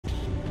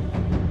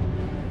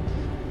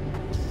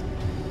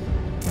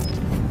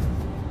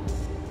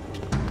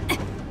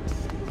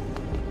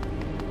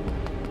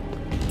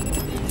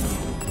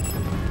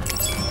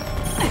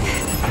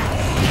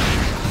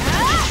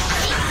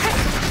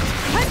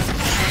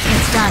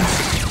done.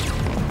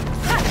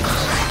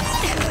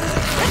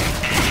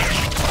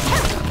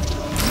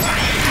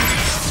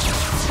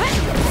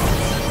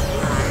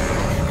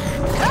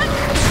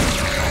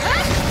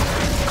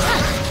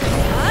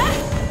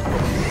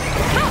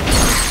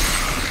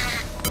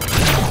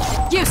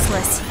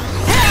 Useless.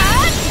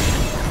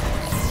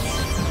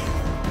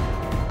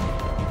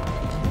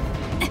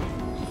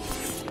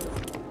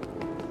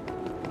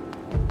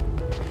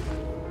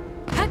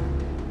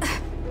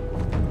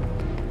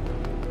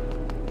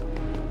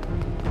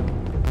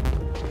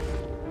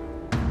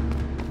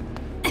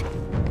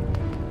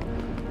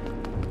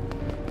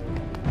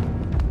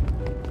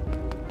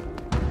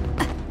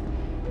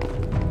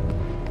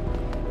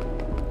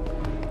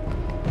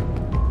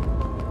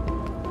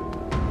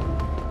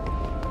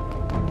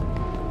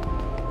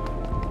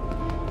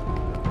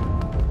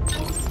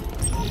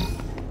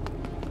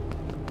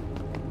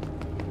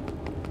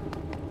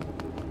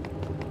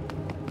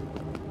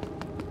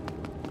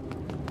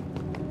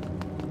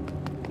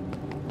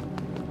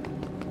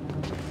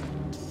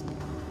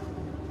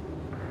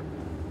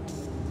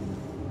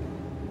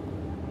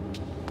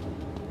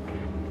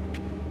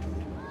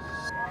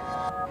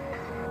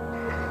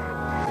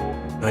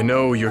 I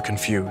know you're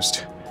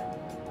confused.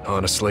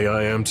 Honestly,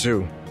 I am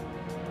too.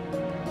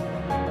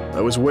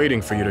 I was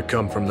waiting for you to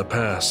come from the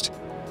past,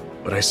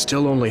 but I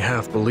still only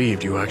half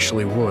believed you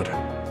actually would.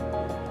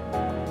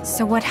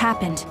 So what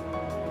happened?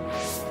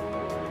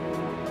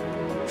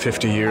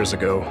 50 years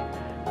ago,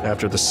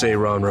 after the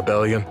Seiran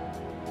Rebellion,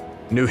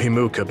 New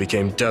Himuka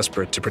became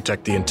desperate to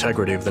protect the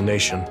integrity of the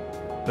nation.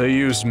 They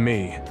used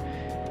me,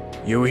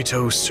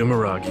 Yuito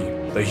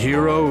Sumeragi, the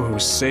hero who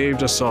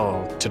saved us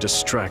all, to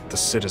distract the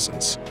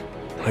citizens.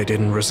 I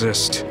didn't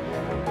resist.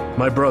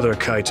 My brother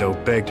Kaito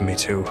begged me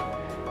to.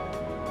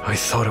 I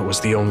thought it was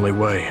the only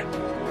way.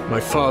 My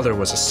father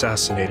was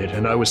assassinated,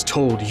 and I was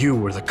told you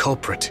were the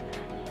culprit.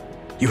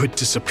 You had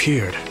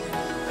disappeared.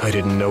 I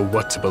didn't know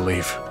what to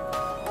believe.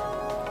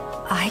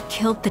 I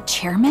killed the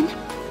chairman?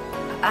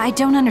 I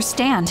don't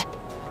understand.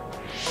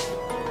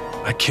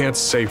 I can't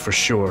say for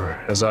sure,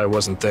 as I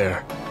wasn't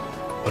there,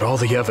 but all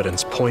the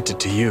evidence pointed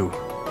to you.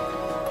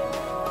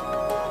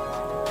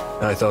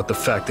 I thought the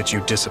fact that you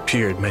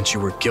disappeared meant you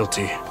were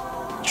guilty.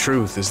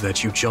 Truth is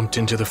that you jumped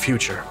into the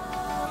future.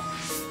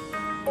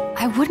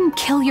 I wouldn't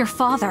kill your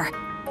father.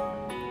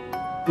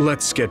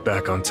 Let's get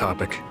back on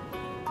topic.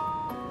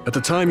 At the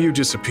time you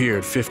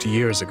disappeared 50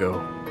 years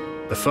ago,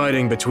 the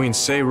fighting between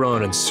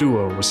Seiran and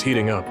Suo was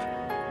heating up.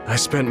 I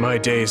spent my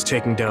days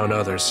taking down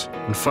others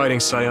and fighting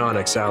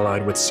psionics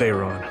allied with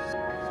Seiran.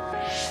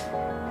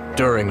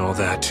 During all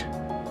that,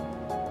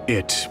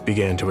 it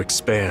began to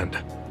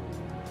expand.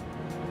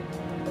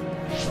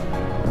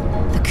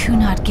 The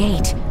Kunad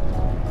Gate.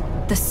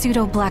 The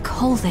pseudo-black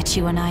hole that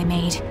you and I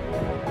made.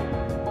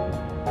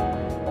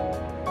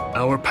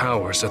 Our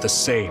powers are the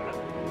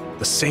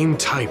same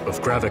type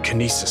of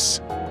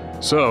gravikinesis.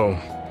 So,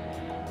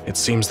 it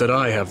seems that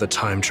I have the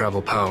time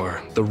travel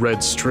power, the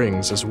red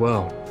strings as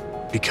well.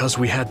 Because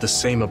we had the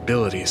same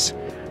abilities,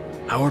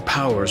 our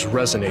powers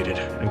resonated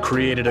and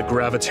created a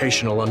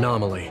gravitational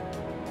anomaly.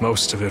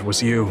 Most of it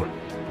was you.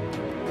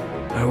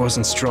 I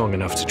wasn't strong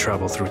enough to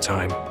travel through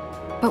time.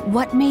 But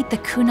what made the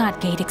Kunad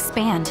Gate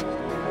expand?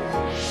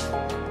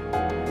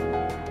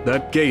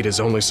 That gate is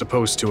only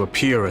supposed to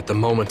appear at the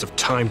moment of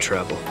time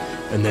travel,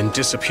 and then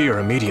disappear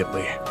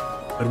immediately.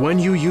 But when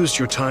you used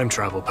your time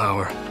travel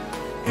power,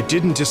 it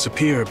didn't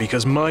disappear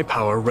because my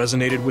power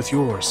resonated with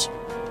yours.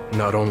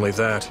 Not only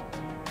that,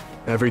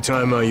 every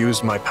time I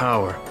used my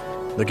power,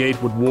 the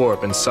gate would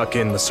warp and suck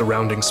in the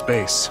surrounding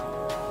space.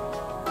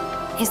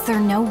 Is there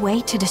no way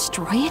to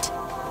destroy it?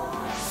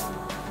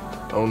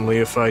 Only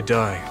if I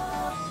die.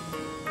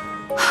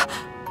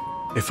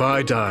 If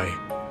I die,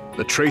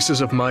 the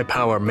traces of my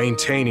power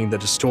maintaining the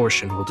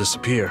distortion will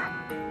disappear.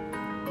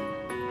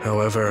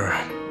 However,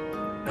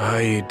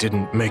 I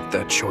didn't make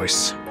that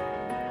choice.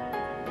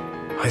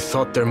 I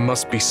thought there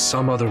must be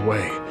some other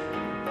way,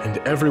 and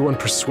everyone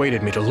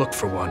persuaded me to look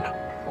for one.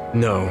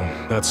 No,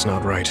 that's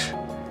not right.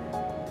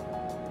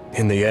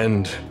 In the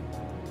end,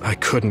 I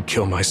couldn't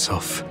kill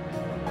myself.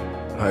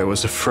 I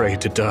was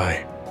afraid to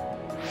die.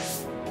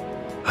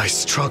 I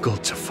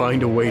struggled to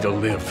find a way to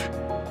live.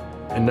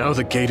 And now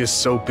the gate is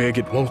so big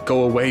it won't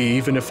go away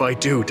even if I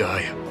do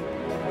die.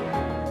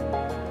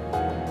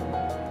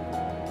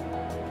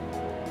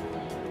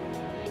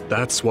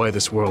 That's why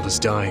this world is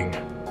dying.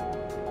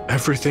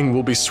 Everything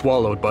will be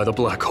swallowed by the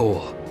black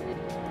hole.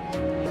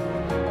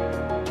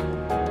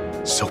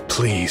 So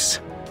please,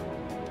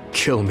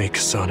 kill me,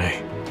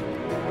 Kasane.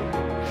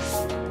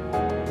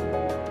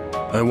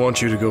 I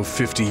want you to go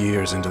 50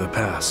 years into the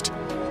past,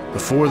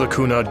 before the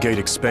Kunad Gate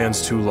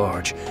expands too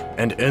large,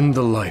 and end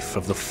the life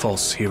of the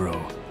false hero,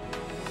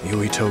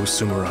 Yuito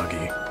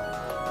Sumeragi.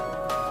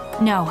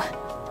 No,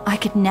 I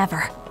could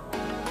never.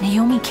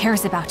 Naomi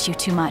cares about you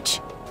too much.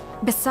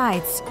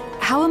 Besides,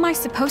 how am I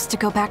supposed to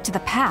go back to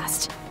the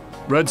past?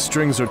 Red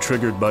strings are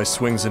triggered by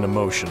swings in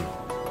emotion.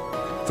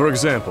 For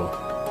example,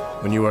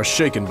 when you are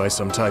shaken by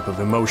some type of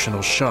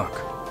emotional shock.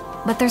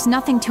 But there's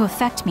nothing to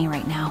affect me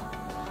right now.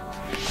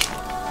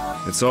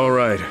 It's all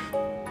right.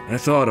 I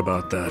thought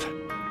about that.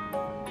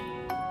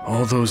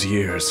 All those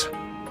years,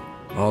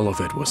 all of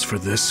it was for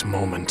this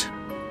moment.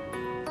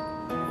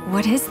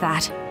 What is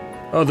that?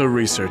 Other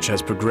research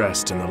has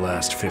progressed in the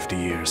last 50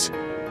 years.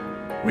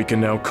 We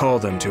can now call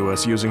them to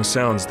us using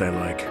sounds they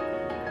like.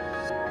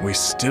 We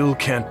still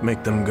can't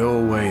make them go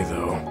away,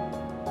 though.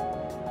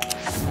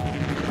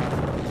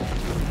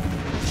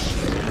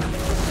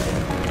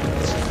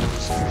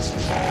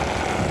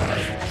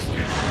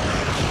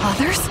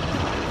 Others?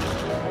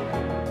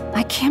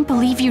 I can't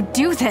believe you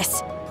do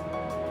this!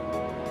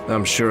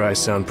 I'm sure I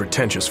sound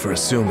pretentious for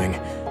assuming,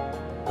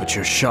 but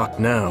you're shocked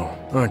now,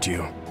 aren't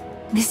you?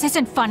 This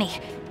isn't funny.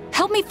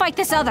 Help me fight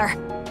this other!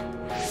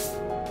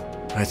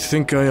 I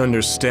think I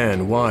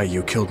understand why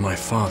you killed my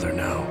father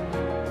now.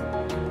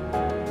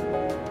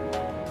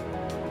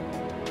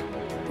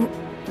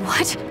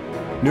 What?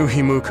 New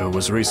Himuka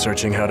was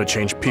researching how to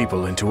change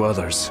people into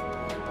others.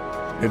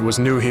 It was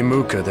New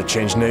Himuka that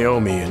changed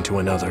Naomi into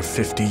another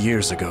 50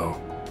 years ago.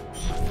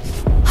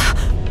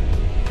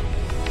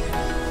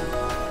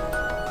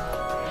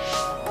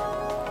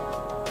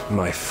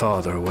 My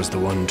father was the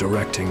one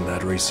directing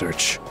that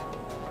research.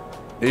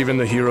 Even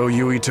the hero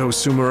Yuito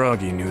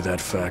Sumeragi knew that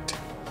fact.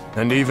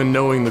 And even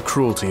knowing the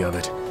cruelty of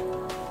it,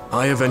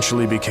 I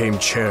eventually became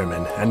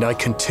chairman and I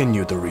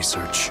continued the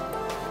research.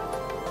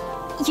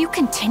 You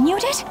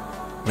continued it?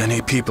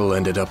 Many people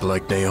ended up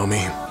like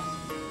Naomi.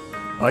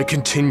 I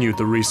continued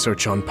the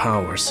research on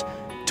powers,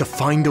 to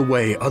find a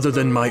way other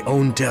than my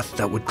own death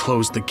that would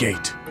close the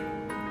gate.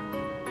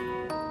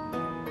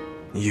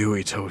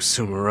 Yuito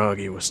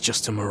Sumeragi was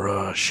just a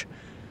mirage,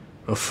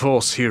 a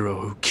false hero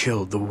who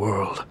killed the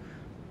world.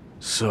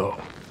 So...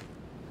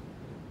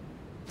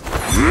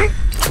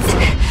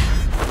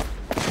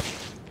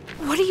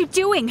 What are you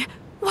doing?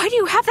 Why do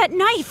you have that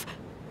knife?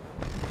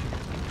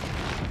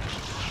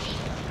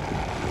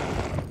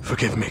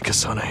 Forgive me,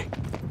 Kasane.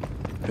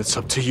 It's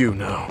up to you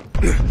now.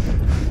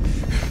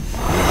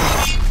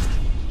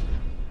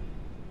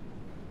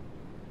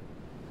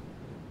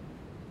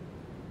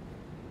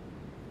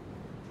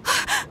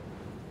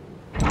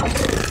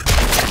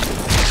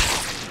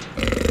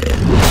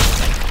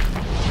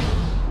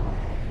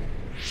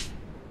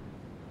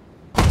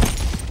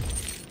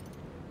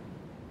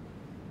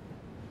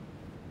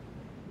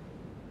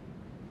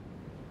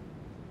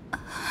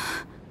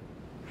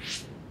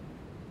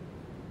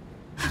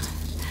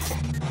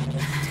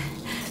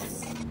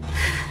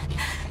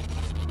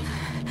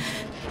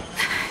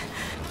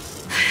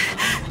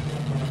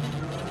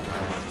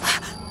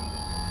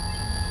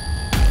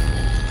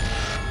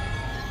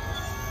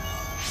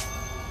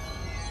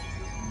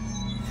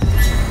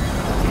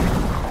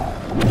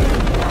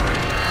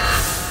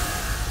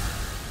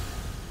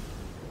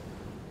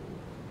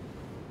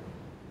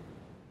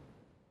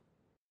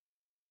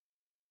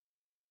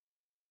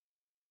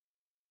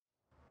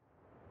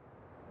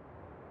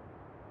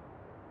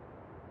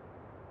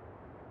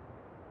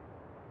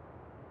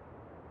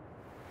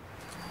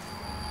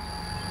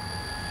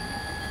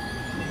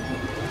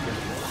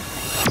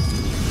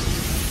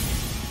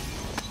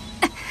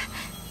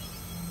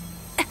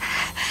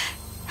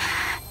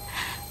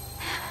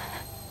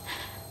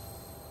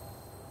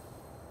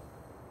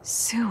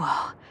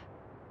 Suo.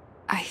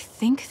 I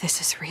think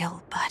this is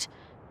real, but...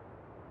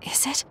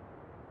 is it?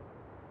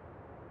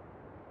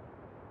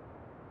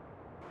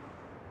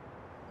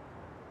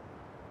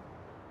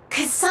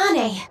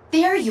 Kasane!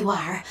 There you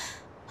are!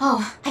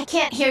 Oh, I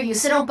can't hear you,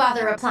 so don't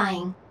bother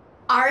replying.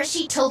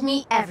 Arashi told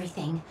me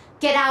everything.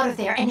 Get out of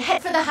there and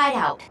head for the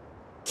hideout.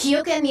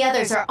 Kyoka and the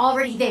others are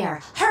already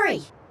there.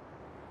 Hurry!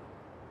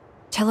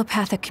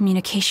 Telepathic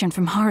communication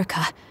from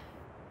Haruka.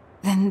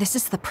 Then this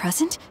is the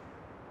present?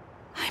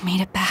 I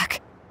made it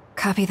back.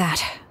 Copy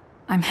that.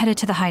 I'm headed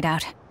to the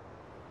hideout.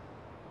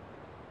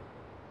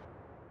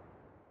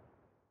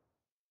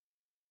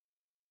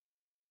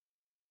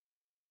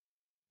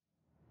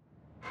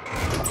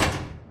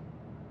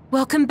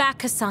 Welcome back,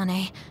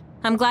 Kasane.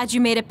 I'm glad you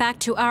made it back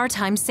to our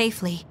time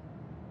safely.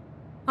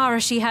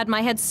 Arashi had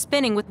my head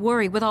spinning with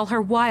worry with all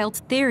her wild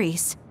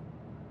theories.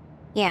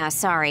 Yeah,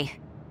 sorry.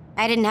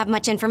 I didn't have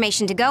much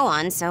information to go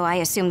on, so I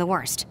assumed the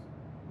worst.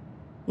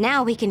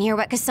 Now we can hear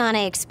what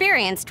Kasane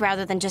experienced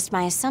rather than just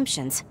my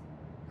assumptions.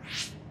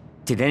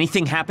 Did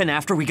anything happen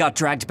after we got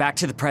dragged back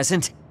to the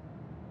present?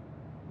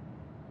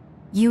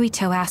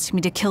 Yuito asked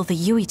me to kill the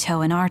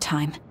Yuito in our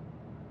time.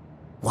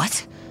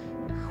 What?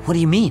 What do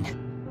you mean?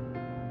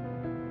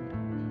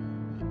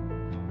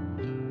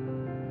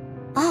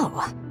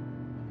 Oh.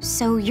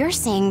 So you're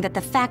saying that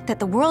the fact that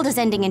the world is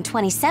ending in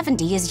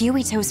 2070 is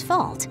Yuito's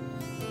fault?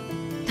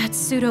 That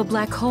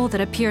pseudo-black hole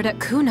that appeared at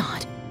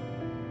Kunad.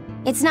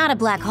 It's not a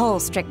black hole,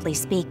 strictly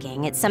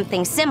speaking. It's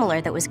something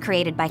similar that was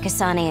created by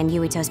Kasane and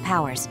Yuito's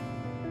powers.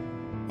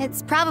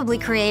 It's probably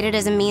created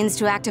as a means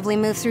to actively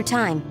move through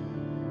time.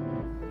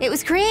 It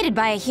was created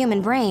by a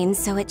human brain,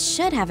 so it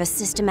should have a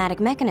systematic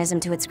mechanism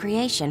to its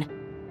creation.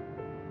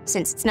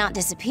 Since it's not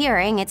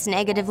disappearing, it's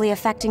negatively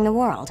affecting the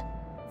world.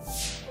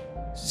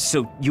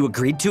 So you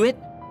agreed to it?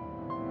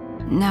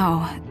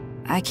 No,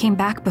 I came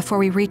back before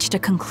we reached a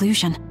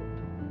conclusion.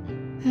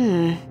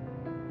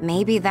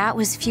 Maybe that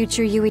was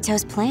future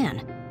Yuito's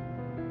plan.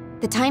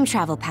 The time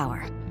travel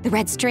power, the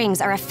red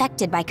strings, are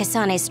affected by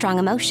Kasane's strong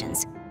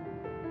emotions.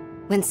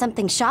 When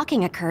something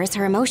shocking occurs,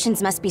 her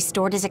emotions must be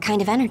stored as a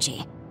kind of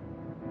energy.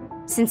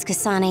 Since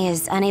Kasane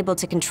is unable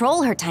to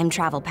control her time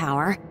travel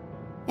power,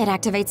 it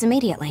activates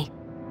immediately.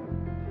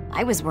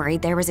 I was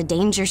worried there was a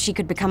danger she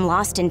could become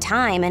lost in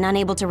time and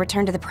unable to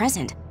return to the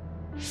present.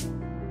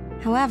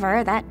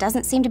 However, that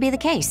doesn't seem to be the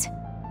case.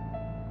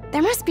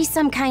 There must be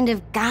some kind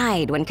of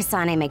guide when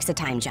Kasane makes a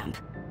time jump.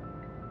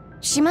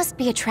 She must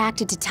be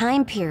attracted to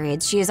time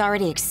periods she has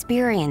already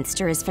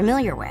experienced or is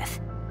familiar with.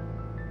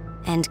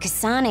 And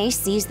Kasane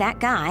sees that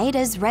guide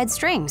as red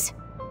strings.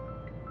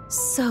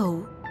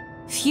 So,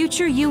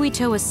 future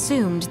Yuito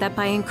assumed that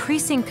by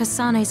increasing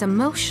Kasane's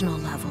emotional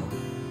level,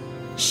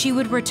 she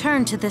would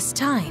return to this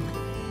time.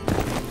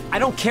 I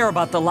don't care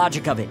about the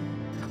logic of it.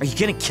 Are you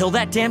gonna kill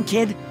that damn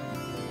kid?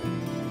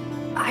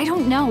 I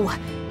don't know.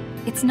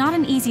 It's not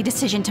an easy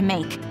decision to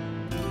make.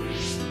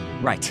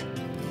 Right.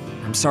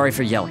 I'm sorry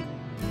for yelling.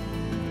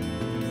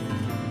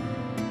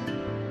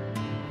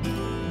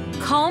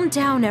 Calm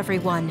down,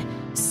 everyone.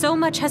 So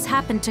much has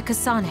happened to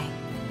Kasane.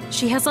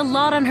 She has a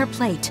lot on her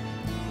plate.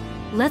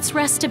 Let's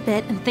rest a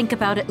bit and think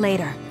about it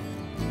later.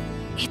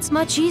 It's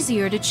much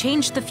easier to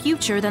change the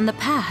future than the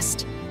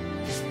past.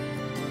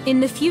 In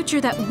the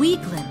future that we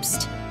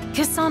glimpsed,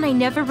 Kasane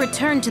never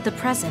returned to the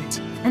present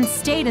and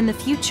stayed in the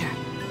future.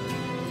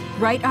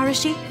 Right,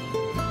 Arashi?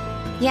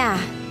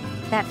 Yeah,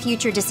 that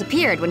future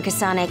disappeared when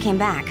Kasane came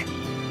back.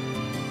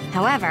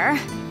 However,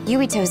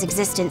 Yuito's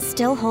existence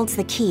still holds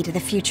the key to the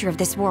future of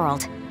this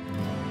world.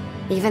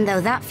 Even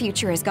though that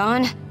future is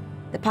gone,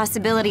 the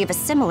possibility of a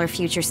similar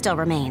future still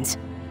remains.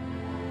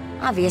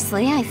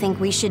 Obviously, I think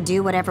we should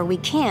do whatever we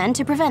can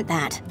to prevent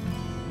that.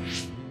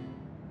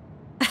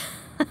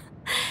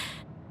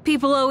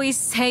 People always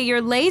say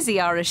you're lazy,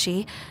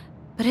 Arashi,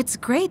 but it's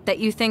great that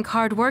you think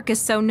hard work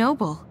is so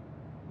noble.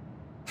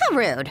 How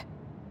rude.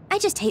 I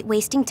just hate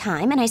wasting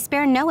time and I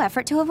spare no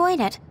effort to avoid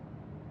it.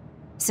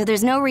 So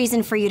there's no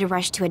reason for you to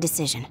rush to a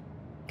decision.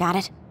 Got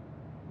it?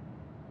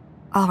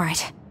 All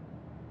right.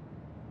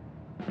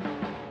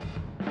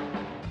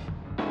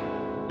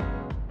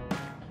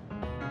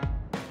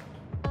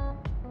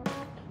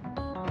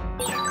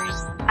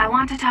 I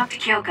want to talk to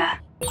Kyoka.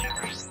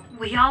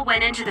 We all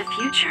went into the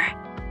future.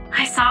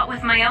 I saw it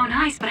with my own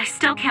eyes, but I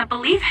still can't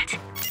believe it.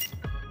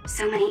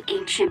 So many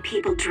ancient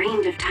people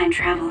dreamed of time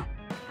travel.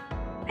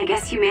 I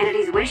guess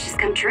humanity's wish has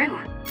come true.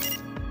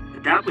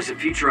 But that was a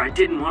future I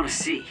didn't want to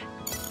see.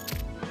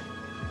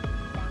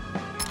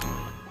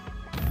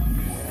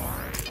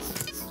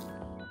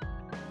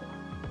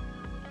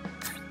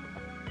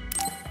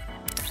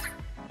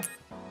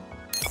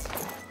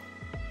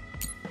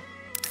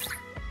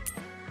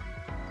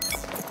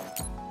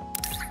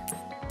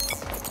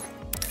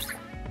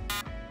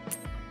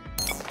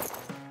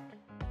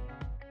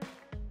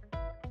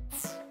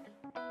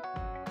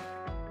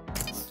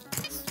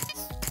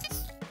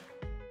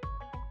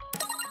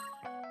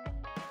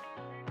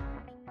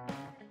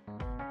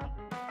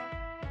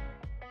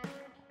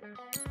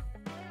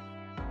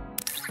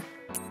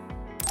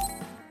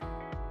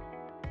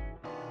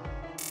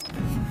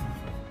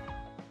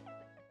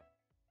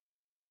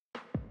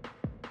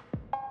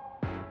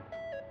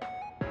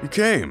 You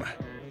came.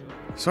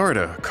 Sorry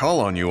to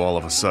call on you all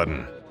of a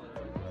sudden.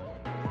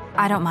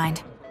 I don't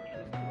mind.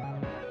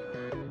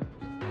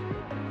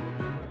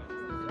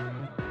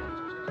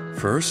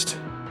 First,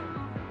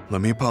 let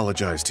me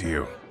apologize to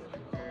you.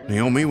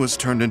 Naomi was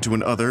turned into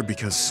an other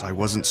because I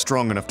wasn't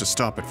strong enough to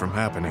stop it from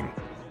happening.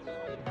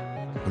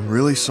 I'm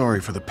really sorry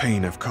for the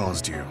pain I've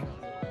caused you.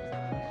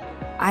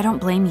 I don't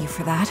blame you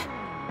for that.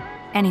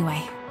 Anyway,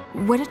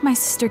 what did my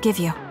sister give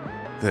you?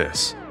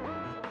 This.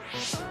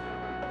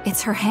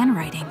 It's her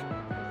handwriting.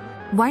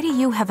 Why do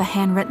you have a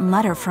handwritten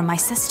letter from my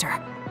sister?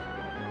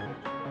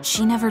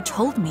 She never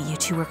told me you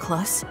two were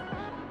close.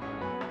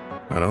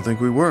 I don't think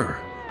we were.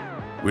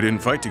 We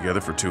didn't fight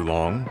together for too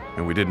long,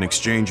 and we didn't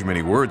exchange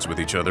many words with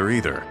each other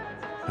either.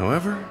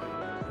 However,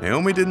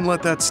 Naomi didn't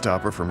let that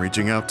stop her from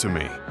reaching out to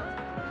me.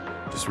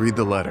 Just read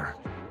the letter.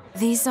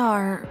 These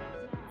are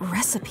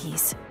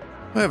recipes.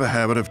 I have a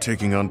habit of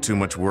taking on too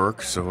much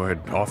work, so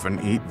I'd often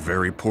eat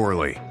very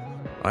poorly.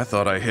 I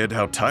thought I hid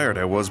how tired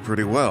I was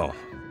pretty well.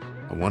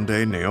 But one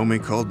day, Naomi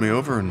called me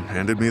over and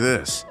handed me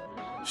this.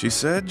 She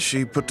said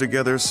she put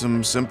together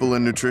some simple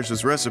and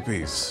nutritious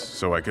recipes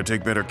so I could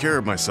take better care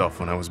of myself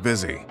when I was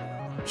busy.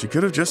 She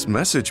could have just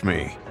messaged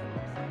me,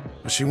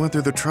 but she went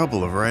through the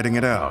trouble of writing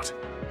it out.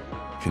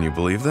 Can you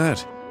believe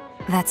that?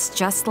 That's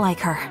just like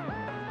her.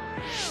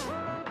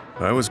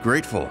 I was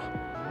grateful,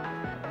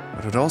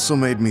 but it also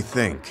made me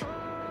think.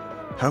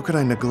 How could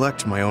I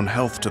neglect my own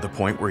health to the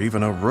point where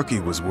even a rookie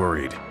was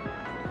worried?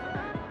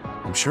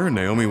 I'm sure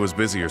Naomi was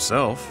busy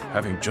herself,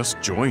 having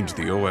just joined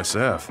the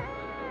OSF.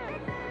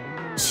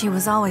 She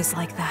was always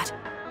like that.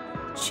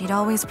 She'd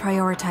always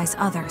prioritize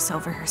others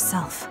over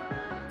herself.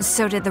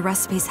 So did the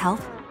recipes help?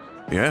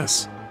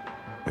 Yes.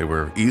 They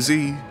were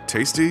easy,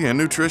 tasty, and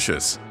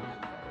nutritious.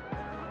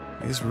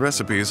 These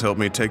recipes help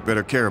me take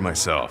better care of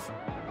myself.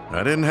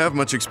 I didn't have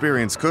much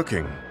experience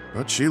cooking,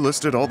 but she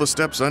listed all the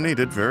steps I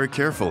needed very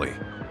carefully.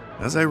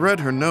 As I read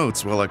her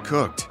notes while I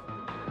cooked,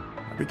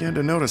 I began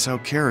to notice how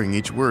caring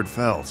each word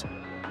felt.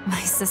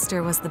 My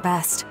sister was the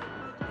best.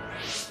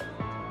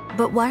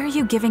 But why are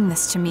you giving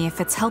this to me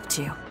if it's helped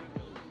you?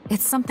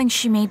 It's something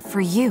she made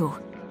for you.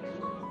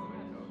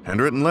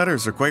 Handwritten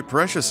letters are quite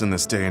precious in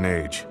this day and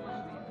age.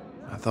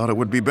 I thought it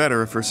would be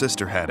better if her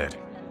sister had it.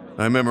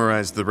 I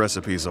memorized the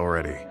recipes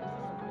already.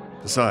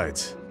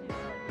 Besides,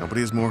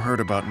 nobody has more heard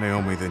about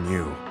Naomi than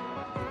you.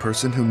 The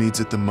person who needs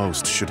it the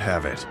most should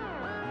have it.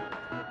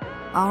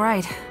 All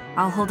right,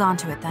 I'll hold on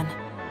to it then.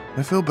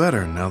 I feel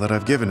better now that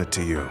I've given it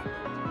to you.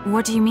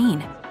 What do you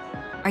mean?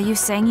 Are you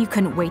saying you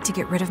couldn't wait to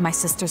get rid of my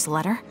sister's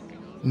letter?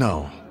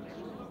 No,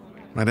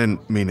 I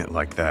didn't mean it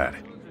like that.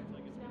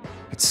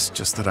 It's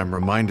just that I'm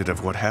reminded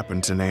of what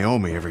happened to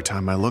Naomi every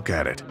time I look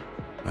at it.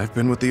 I've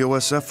been with the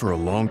OSF for a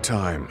long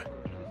time.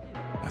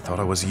 I thought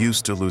I was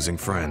used to losing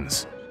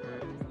friends.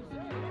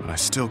 But I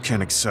still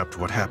can't accept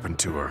what happened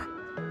to her.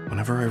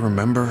 Whenever I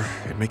remember,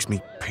 it makes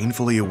me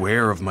painfully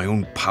aware of my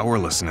own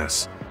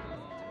powerlessness.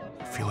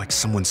 I feel like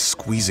someone's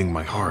squeezing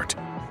my heart.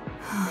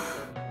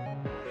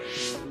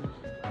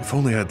 If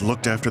only I'd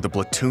looked after the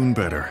platoon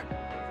better.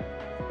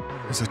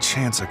 There's a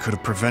chance I could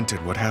have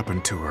prevented what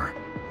happened to her.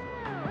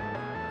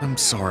 I'm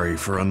sorry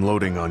for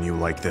unloading on you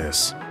like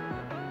this.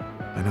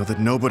 I know that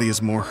nobody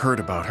is more hurt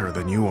about her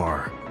than you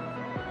are.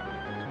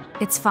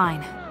 It's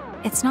fine.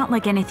 It's not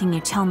like anything you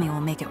tell me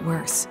will make it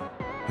worse.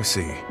 I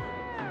see.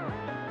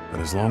 But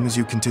as long as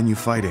you continue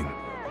fighting,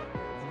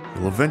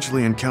 you'll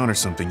eventually encounter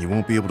something you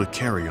won't be able to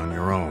carry on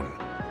your own.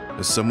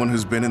 As someone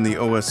who's been in the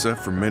OSF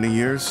for many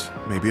years,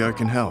 maybe I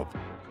can help.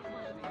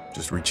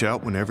 Just reach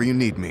out whenever you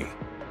need me.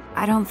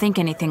 I don't think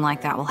anything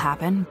like that will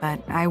happen,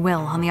 but I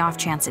will on the off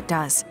chance it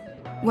does.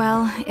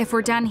 Well, if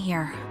we're done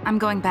here, I'm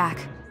going back.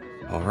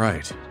 All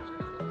right.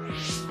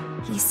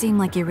 He seemed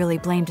like he really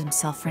blamed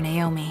himself for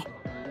Naomi.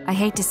 I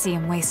hate to see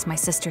him waste my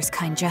sister's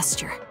kind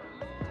gesture.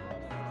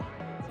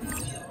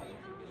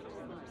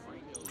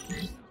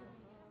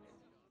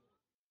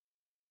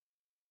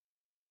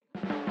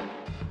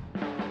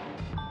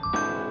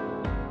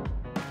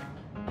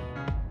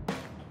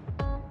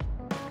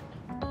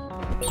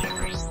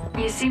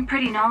 You seem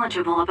pretty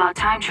knowledgeable about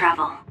time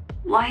travel.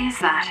 Why is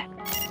that?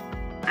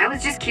 I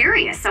was just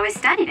curious, so I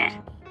studied it.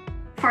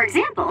 For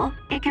example,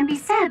 it can be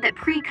said that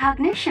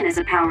precognition is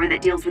a power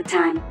that deals with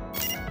time.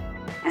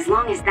 As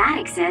long as that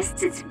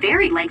exists, it's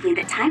very likely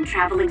that time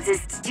travel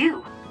exists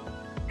too.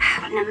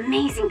 What an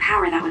amazing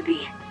power that would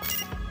be.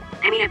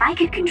 I mean, if I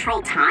could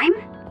control time,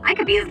 I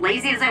could be as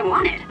lazy as I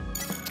wanted.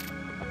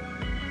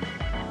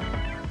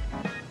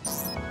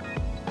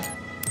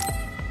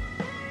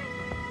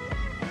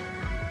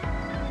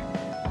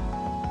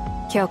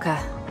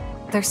 Kyoka,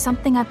 there's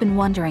something I've been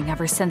wondering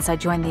ever since I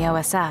joined the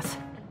OSF.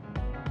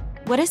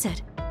 What is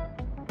it?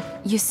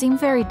 You seem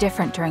very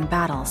different during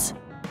battles.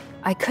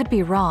 I could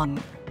be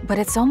wrong, but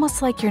it's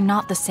almost like you're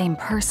not the same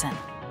person.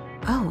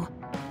 Oh.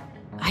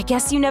 I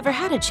guess you never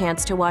had a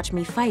chance to watch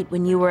me fight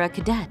when you were a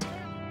cadet.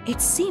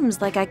 It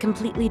seems like I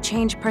completely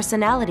change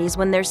personalities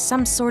when there's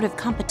some sort of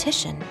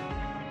competition.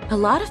 A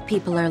lot of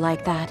people are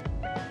like that.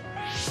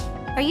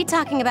 Are you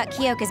talking about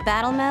Kyoka's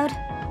battle mode?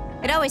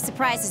 It always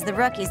surprises the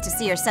rookies to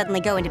see her suddenly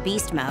go into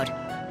beast mode.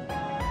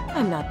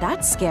 I'm not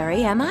that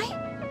scary, am I?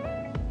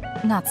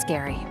 Not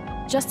scary,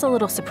 just a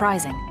little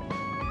surprising.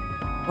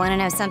 Wanna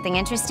know something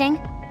interesting?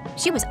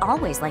 She was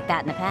always like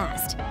that in the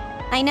past.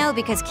 I know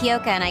because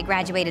Kyoka and I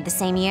graduated the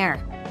same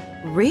year.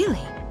 Really?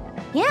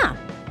 Yeah.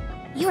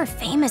 You were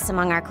famous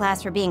among our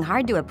class for being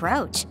hard to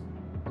approach.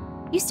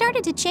 You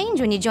started to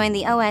change when you joined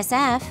the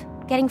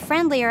OSF, getting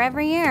friendlier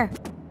every year.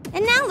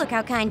 And now look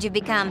how kind you've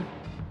become.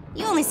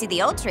 You only see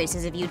the old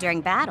traces of you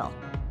during battle.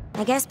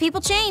 I guess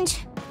people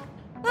change.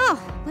 Oh,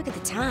 look at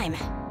the time.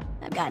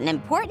 I've got an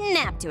important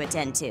nap to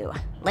attend to.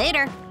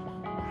 Later.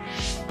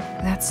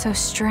 That's so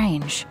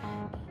strange.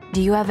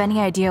 Do you have any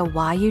idea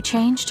why you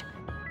changed?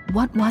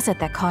 What was it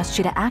that caused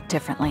you to act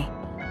differently?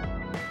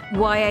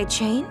 Why I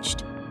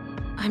changed?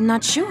 I'm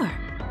not sure.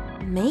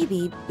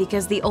 Maybe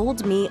because the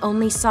old me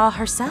only saw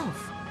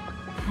herself.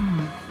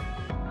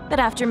 But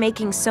after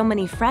making so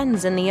many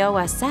friends in the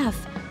OSF,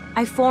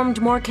 I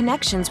formed more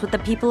connections with the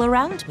people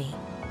around me.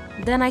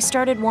 Then I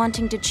started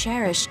wanting to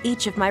cherish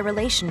each of my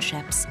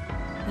relationships.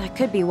 That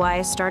could be why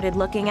I started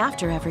looking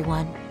after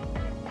everyone.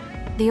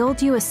 The old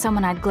you is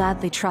someone I'd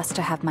gladly trust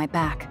to have my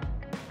back.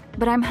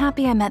 But I'm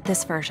happy I met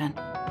this version.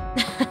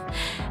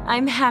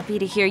 I'm happy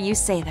to hear you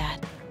say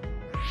that.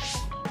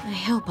 I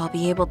hope I'll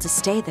be able to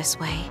stay this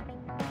way.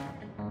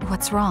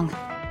 What's wrong?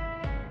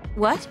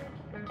 What?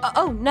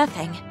 Oh,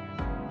 nothing.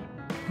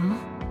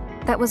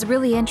 That was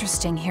really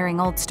interesting hearing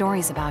old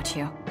stories about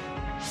you.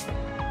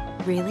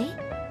 Really?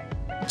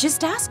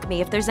 Just ask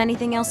me if there's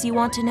anything else you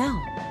want to know.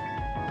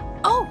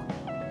 Oh!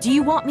 Do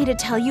you want me to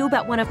tell you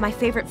about one of my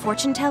favorite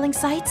fortune-telling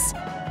sites?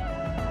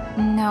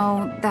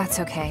 No, that's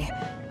okay.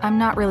 I'm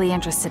not really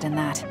interested in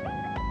that.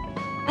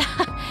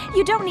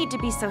 You don't need to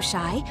be so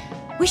shy.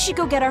 We should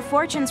go get our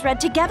fortunes read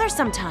together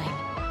sometime.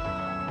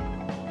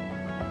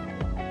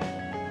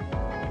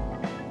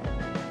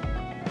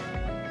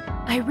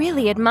 I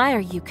really admire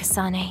you,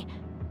 Kasane.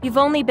 You've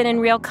only been in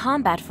real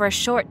combat for a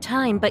short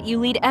time, but you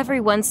lead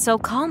everyone so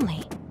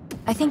calmly.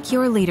 I think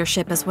your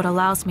leadership is what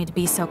allows me to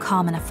be so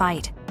calm in a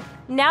fight.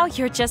 Now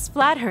you're just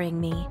flattering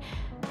me.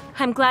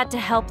 I'm glad to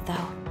help,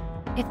 though.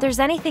 If there's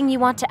anything you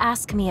want to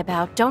ask me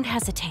about, don't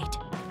hesitate.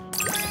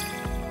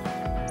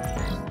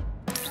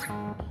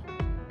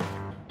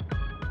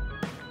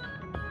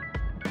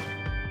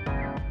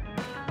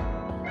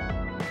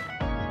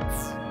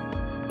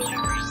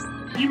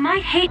 You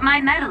might hate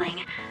my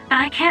meddling, but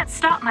I can't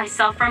stop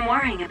myself from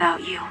worrying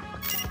about you.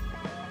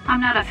 I'm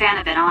not a fan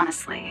of it,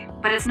 honestly,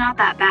 but it's not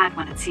that bad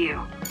when it's you.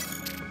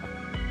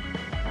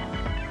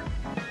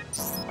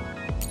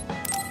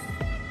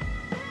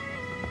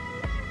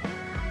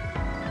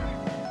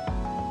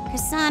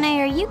 Kasane,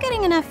 are you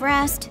getting enough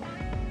rest?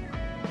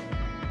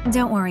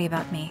 Don't worry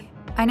about me.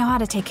 I know how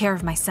to take care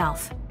of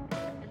myself.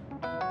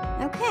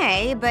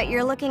 Okay, but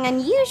you're looking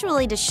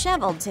unusually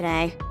disheveled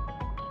today.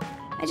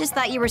 I just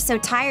thought you were so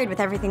tired with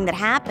everything that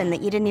happened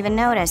that you didn't even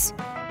notice.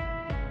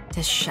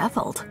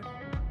 Disheveled?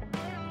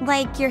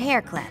 Like your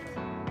hair clip.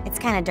 It's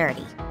kinda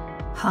dirty.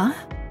 Huh?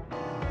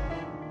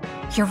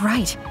 You're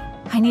right.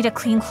 I need a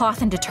clean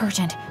cloth and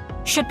detergent.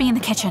 Should be in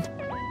the kitchen.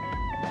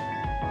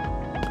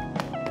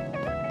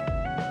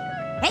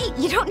 Hey,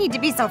 you don't need to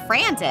be so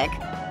frantic.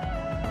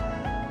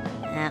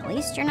 At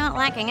least you're not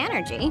lacking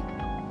energy.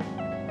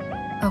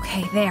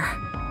 Okay, there.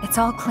 It's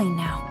all clean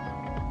now.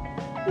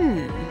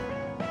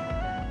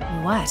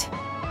 What?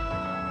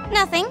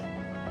 Nothing.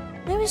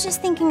 I was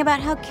just thinking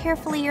about how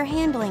carefully you're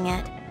handling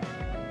it.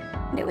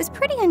 And it was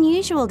pretty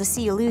unusual to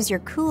see you lose your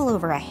cool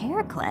over a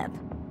hair clip.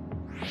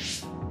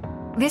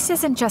 This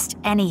isn't just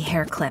any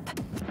hair clip.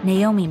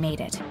 Naomi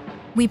made it.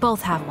 We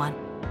both have one.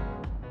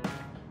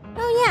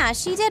 Oh yeah,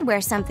 she did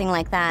wear something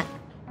like that.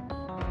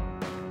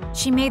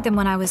 She made them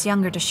when I was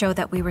younger to show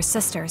that we were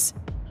sisters.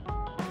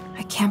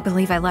 I can't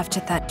believe I left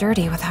it that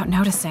dirty without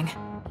noticing.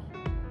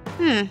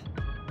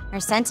 Are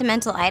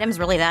sentimental items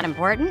really that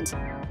important?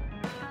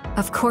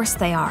 Of course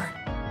they are.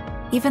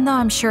 Even though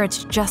I'm sure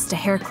it's just a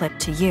hair clip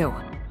to you.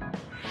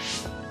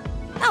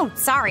 Oh,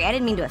 sorry, I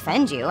didn't mean to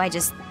offend you. I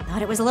just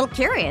thought it was a little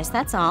curious,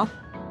 that's all.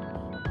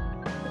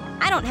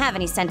 I don't have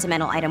any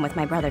sentimental item with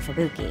my brother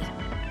Fubuki.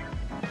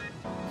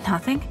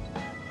 Nothing?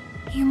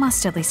 You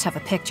must at least have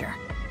a picture.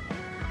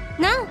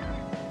 No,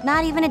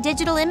 not even a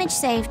digital image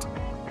saved.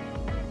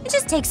 It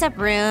just takes up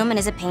room and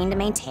is a pain to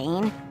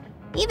maintain.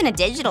 Even a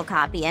digital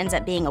copy ends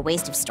up being a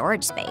waste of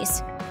storage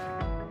space.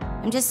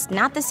 I'm just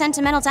not the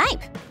sentimental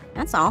type,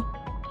 that's all.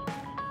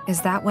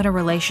 Is that what a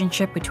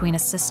relationship between a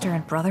sister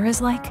and brother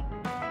is like?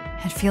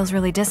 It feels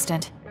really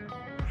distant.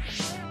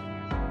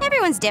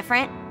 Everyone's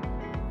different.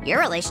 Your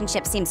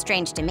relationship seems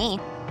strange to me.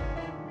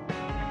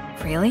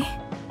 Really?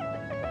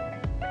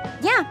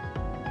 Yeah.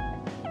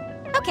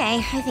 Okay,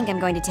 I think I'm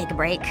going to take a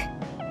break.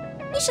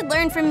 You should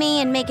learn from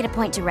me and make it a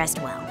point to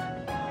rest well.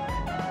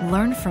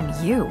 Learn from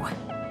you?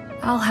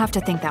 I'll have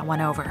to think that one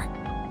over.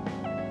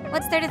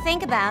 What's there to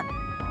think about?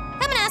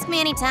 Come and ask me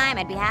anytime,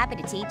 I'd be happy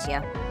to teach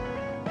you.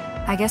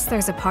 I guess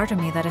there's a part of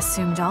me that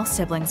assumed all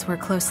siblings were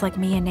close like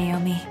me and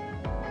Naomi.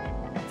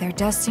 There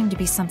does seem to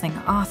be something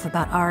off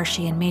about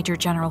Arashi and Major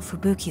General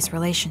Fubuki's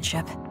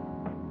relationship.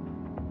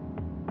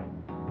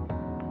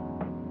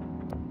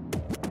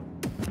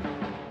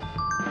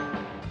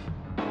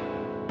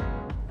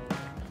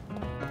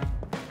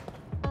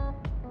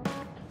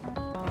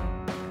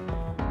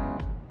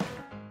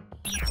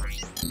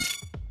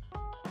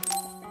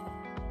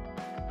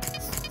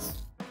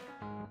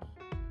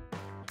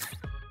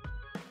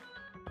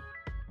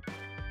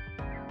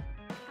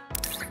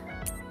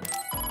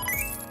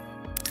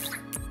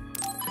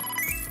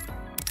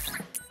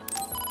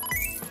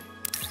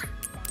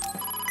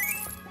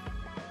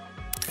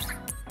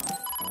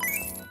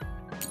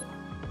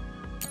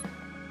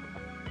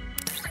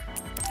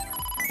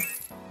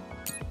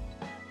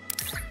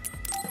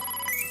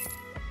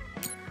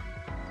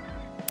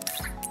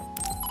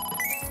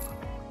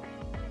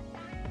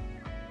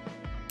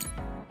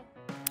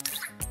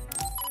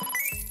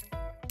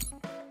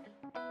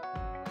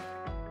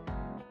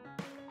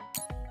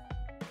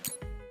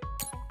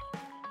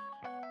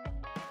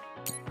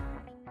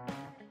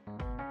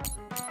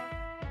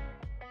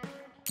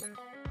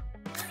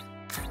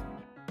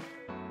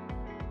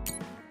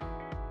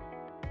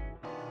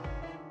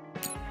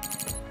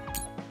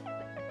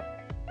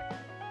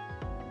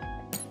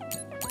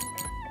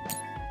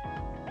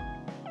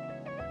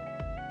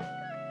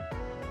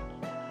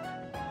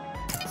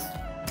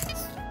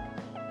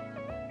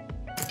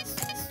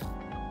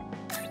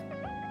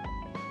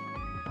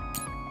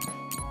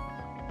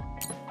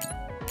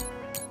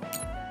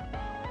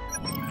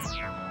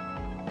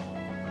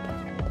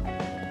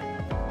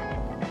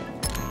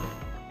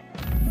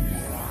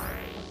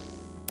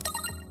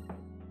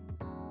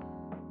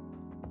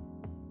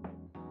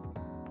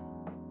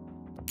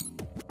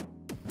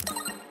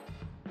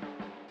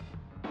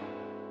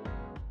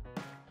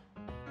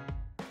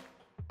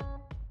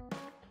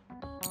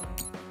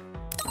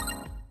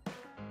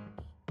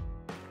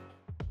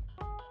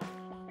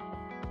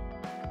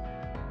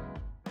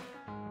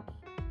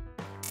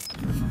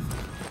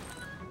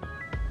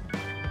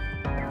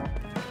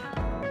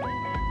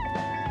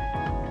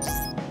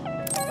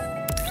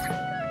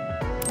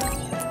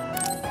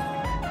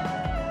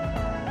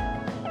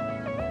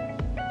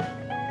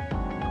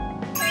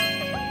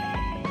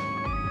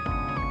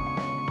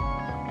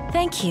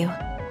 Thank you.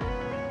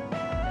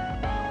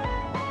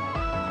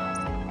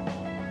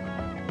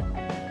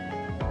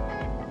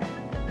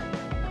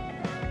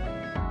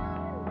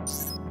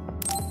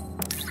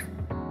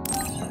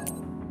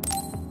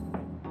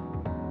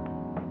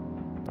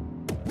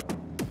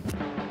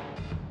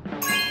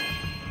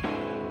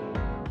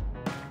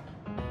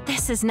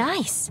 This is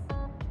nice.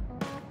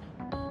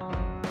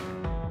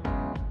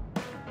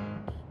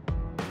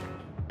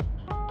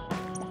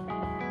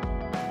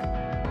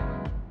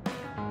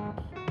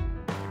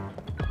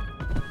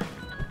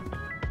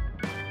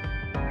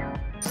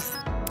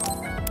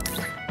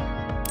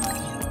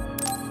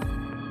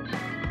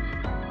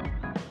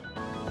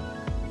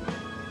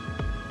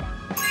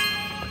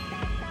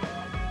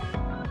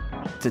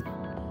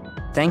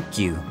 Thank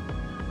you.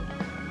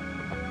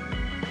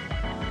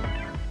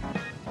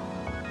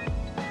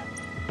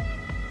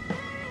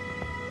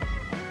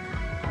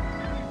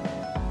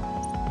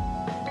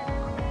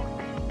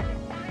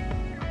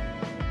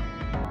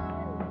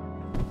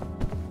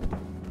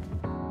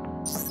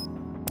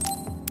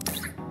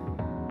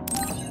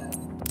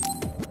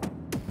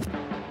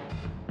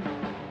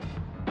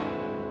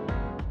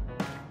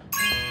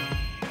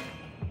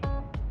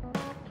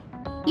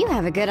 You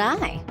have a good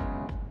eye.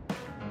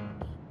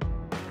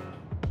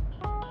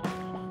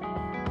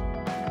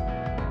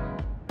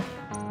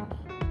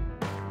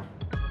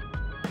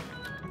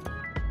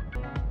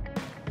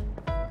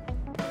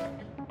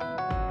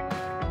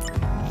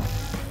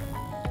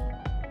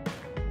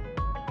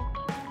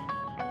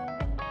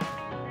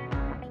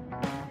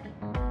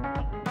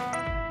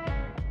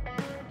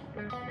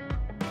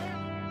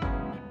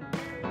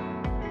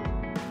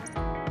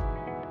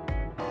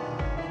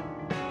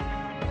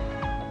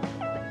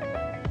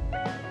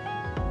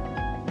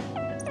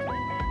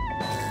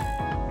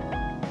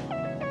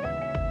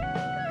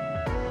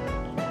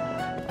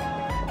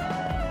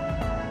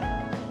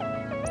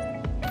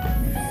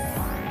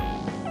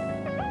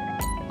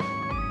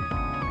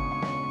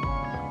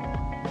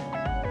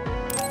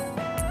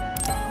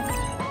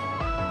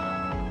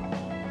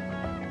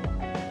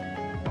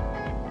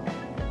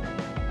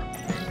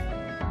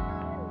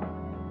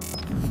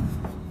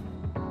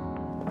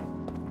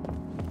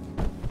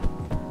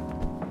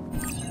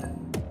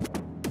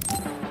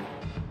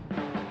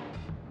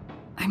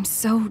 I'm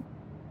so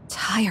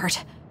tired.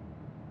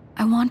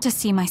 I want to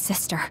see my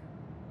sister.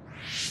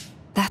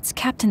 That's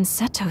Captain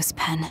Seto's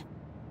pen.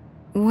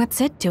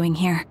 What's it doing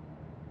here?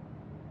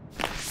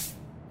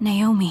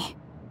 Naomi,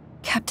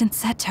 Captain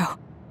Seto.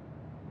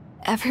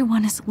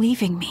 Everyone is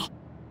leaving me.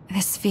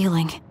 This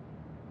feeling.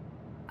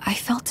 I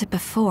felt it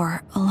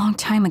before, a long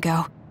time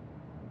ago.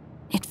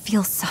 It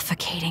feels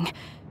suffocating.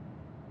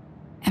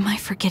 Am I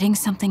forgetting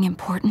something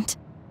important?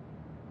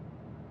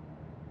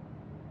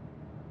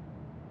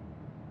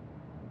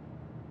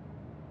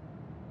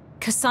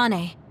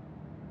 Kasane,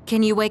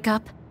 can you wake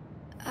up?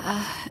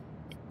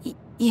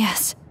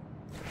 Yes.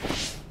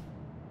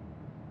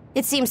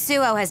 It seems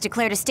Suo has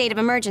declared a state of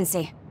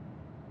emergency.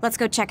 Let's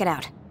go check it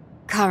out.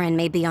 Karin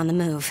may be on the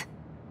move.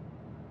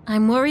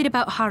 I'm worried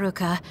about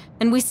Haruka,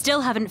 and we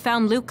still haven't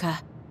found Luca.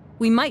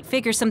 We might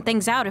figure some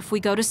things out if we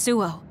go to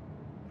Suo.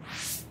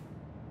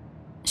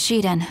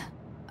 Shiden,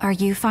 are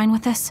you fine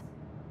with this?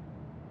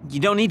 You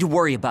don't need to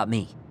worry about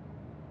me.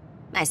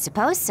 I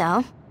suppose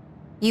so.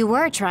 You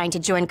were trying to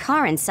join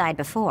Karin's side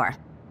before.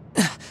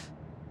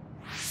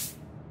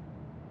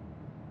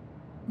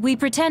 We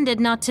pretended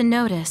not to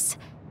notice.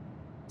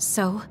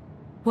 So,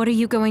 what are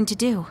you going to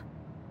do?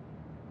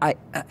 I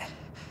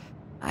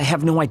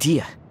have no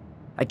idea.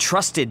 I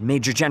trusted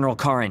Major General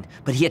Karin,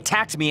 but he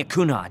attacked me at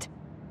Kunad.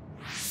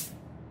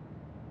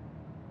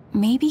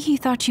 Maybe he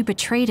thought you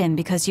betrayed him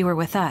because you were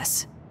with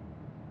us.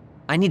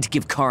 I need to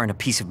give Karin a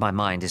piece of my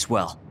mind as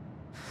well.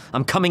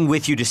 I'm coming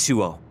with you to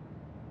Suo.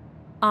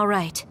 All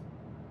right.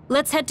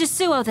 Let's head to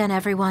Suo then,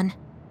 everyone.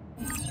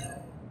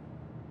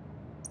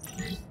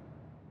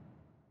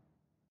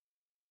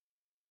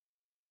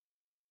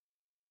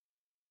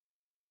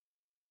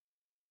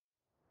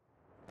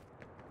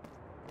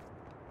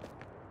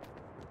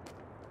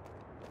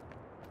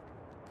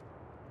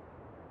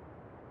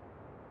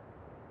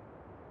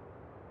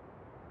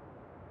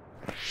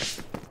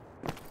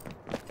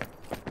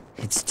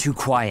 It's too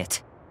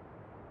quiet.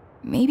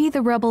 Maybe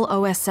the rebel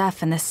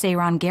OSF and the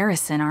Seiran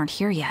garrison aren't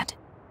here yet.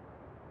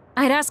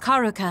 I'd ask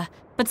Haruka,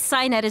 but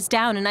Psynet is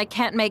down and I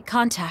can't make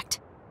contact.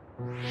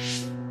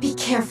 Be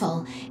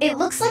careful. It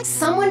looks like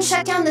someone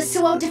shut down the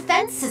Suo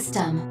defense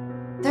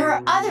system. There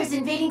are others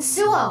invading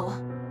Suo.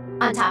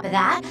 On top of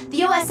that,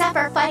 the OSF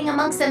are fighting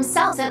amongst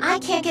themselves and I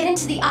can't get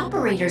into the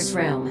operator's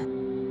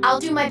room. I'll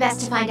do my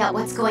best to find out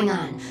what's going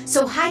on,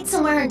 so hide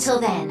somewhere until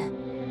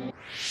then.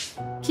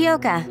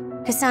 Kyoka,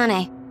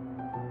 Kasane,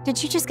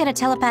 did you just get a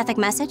telepathic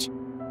message?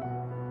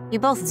 You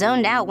both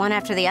zoned out one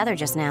after the other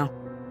just now.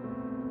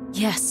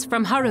 Yes,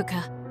 from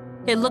Haruka.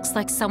 It looks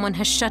like someone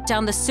has shut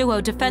down the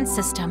Suo defense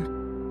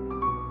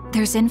system.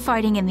 There's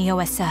infighting in the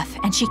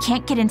OSF, and she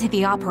can't get into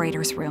the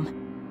operator's room.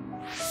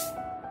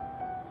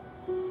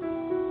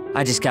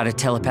 I just got a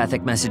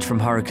telepathic message from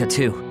Haruka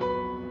too.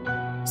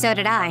 So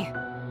did I.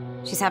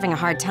 She's having a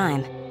hard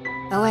time.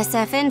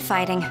 OSF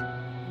infighting.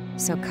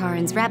 So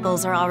Karin's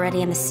rebels are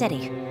already in the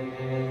city.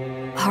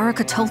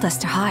 Haruka told us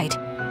to hide.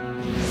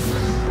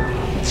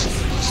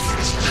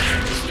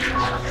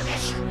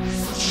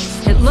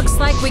 It looks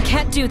like we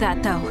can't do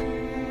that, though.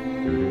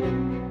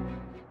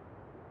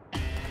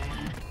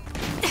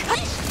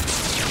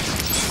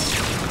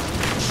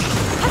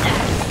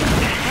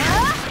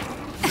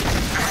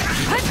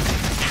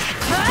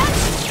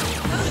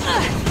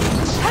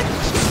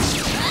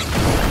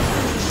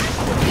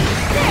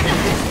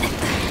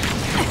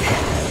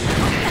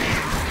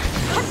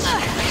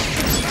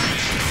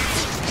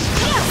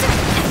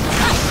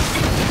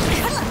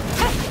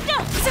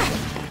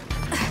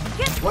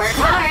 Work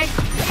hard.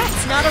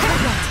 It's not over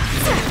yet.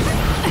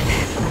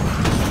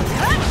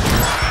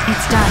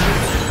 It's done.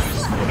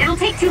 It'll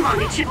take too long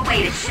to chip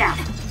away at its shell.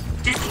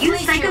 Just use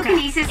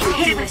psychokinesis and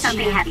hit it with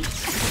something heavy.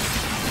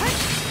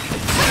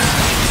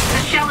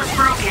 The shell is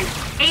broken.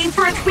 Aim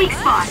for its weak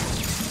spot.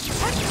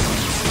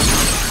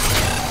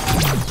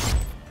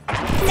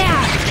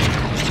 Now!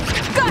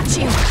 Got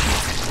you!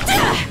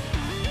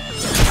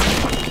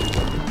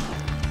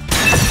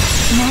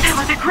 That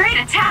was a great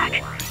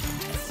attack!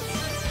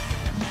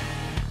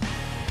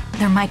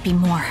 There might be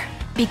more.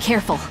 Be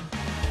careful.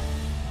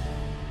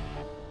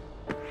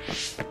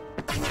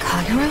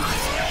 Kagero?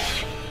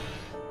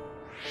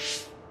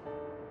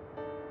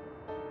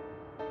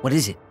 What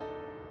is it?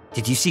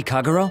 Did you see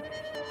Kagero?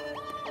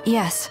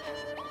 Yes.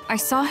 I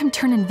saw him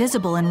turn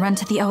invisible and run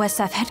to the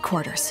OSF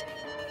headquarters.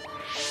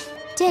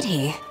 Did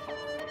he?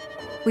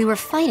 We were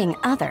fighting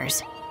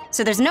others,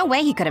 so there's no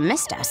way he could have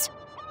missed us.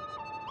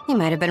 He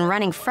might have been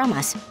running from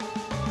us.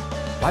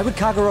 Why would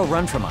Kagero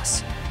run from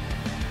us?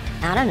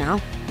 I don't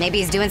know. Maybe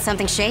he's doing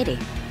something shady.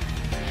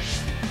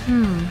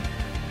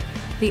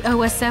 The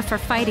OSF are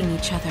fighting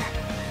each other.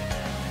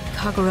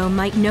 Kagero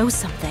might know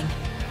something.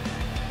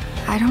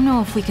 I don't know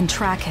if we can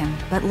track him,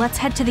 but let's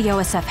head to the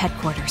OSF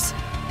headquarters.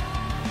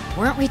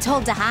 Weren't we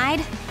told to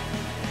hide?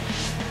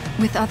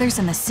 With others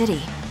in the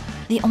city,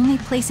 the only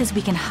places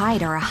we can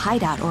hide are a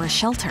hideout or a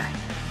shelter.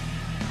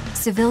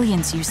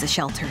 Civilians use the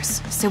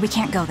shelters, so we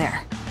can't go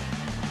there.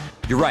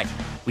 You're right.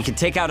 We can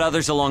take out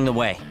others along the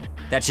way.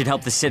 That should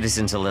help the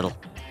citizens a little.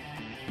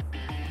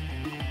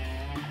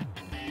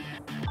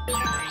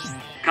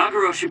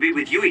 Kagero should be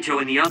with Yuito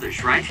and the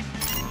others, right?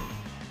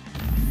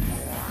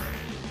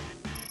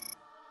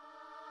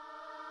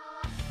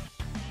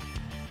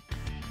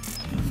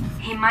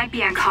 He might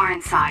be on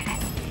Karin's side.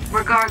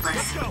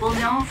 Regardless, we'll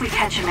know if we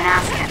catch him and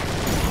ask him.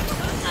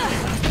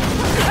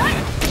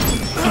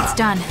 It's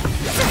done.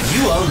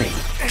 You owe me.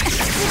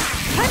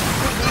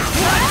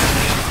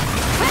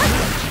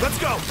 Let's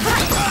go!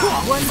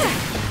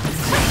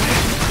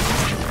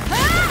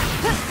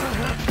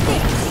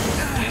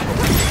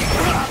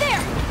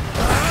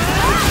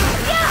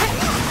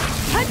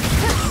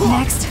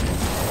 Next.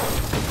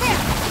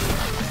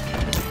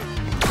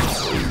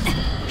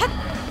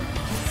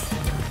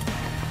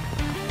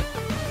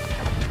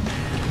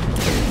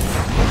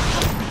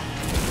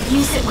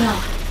 Use it, Will.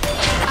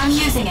 I'm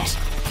using it.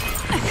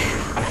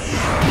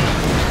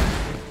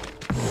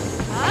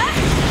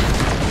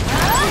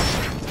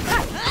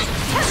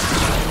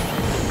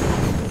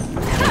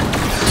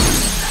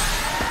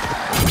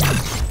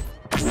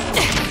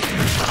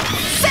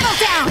 Settle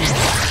down!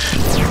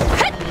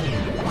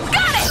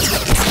 Got it!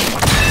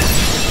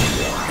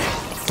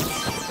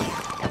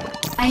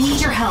 I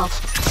need your help.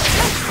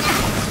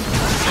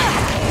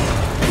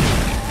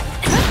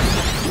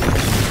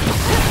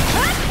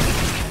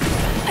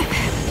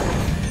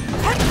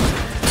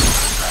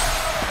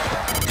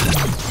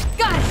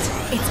 Got it!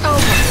 It's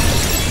over.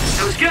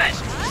 That was good.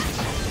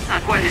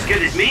 Not quite as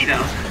good as me,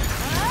 though.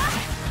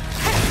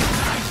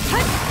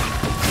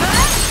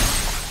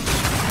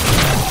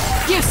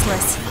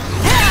 Useless.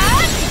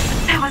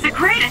 That was a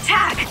great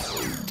attack!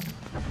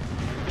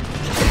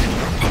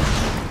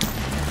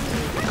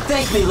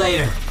 Thank me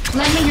later.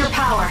 Lend me your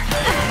power.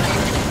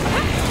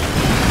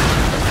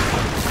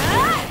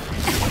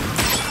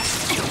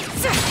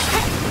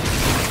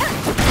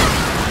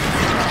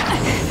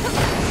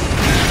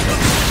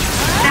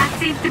 That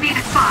seems to be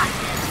the spot.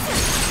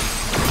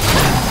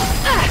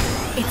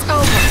 It's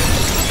over.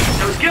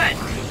 That was good.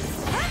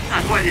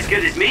 Not quite as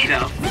good as me,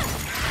 though.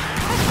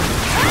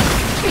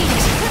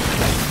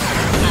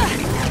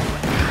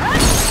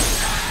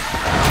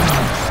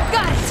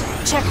 Got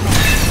it.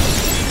 Checkmate.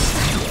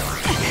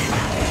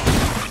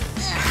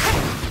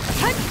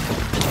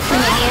 Can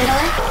you handle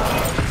it?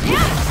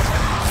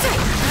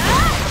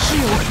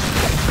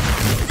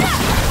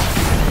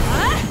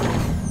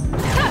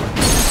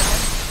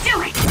 Do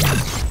it!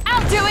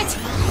 I'll do it.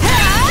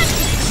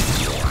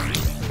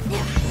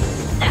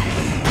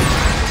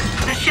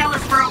 The shell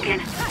is broken.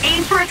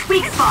 Aim for its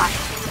weak spot.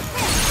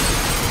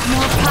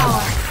 More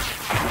power.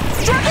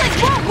 Struggling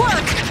won't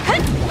work!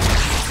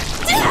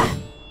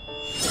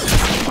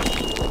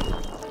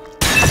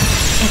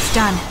 It's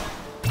done.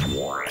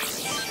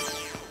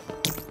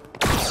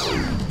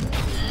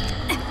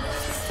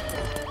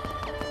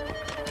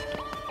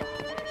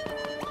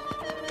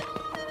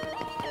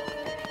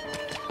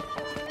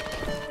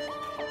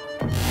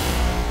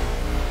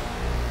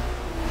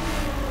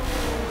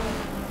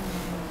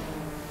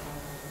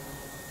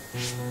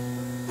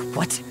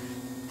 What?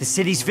 The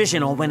city's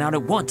vision all went out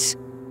at once.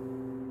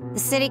 The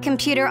city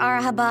computer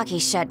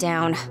Arahabaki shut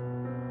down.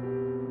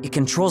 It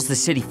controls the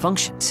city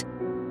functions.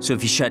 So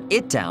if you shut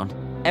it down,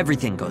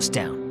 everything goes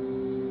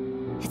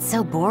down. It's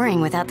so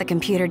boring without the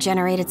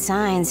computer-generated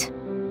signs.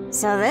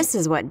 So this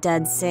is what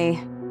duds see.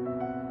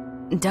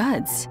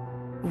 Duds?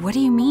 What do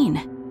you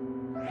mean?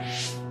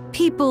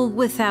 People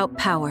without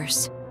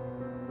powers.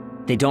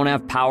 They don't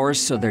have powers,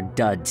 so they're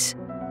duds.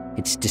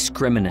 It's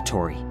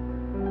discriminatory.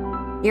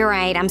 You're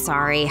right, I'm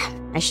sorry.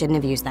 I shouldn't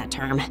have used that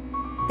term.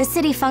 The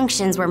city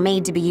functions were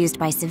made to be used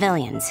by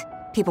civilians,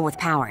 people with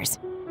powers.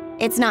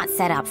 It's not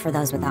set up for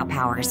those without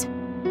powers.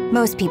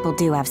 Most people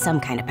do have some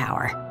kind of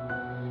power.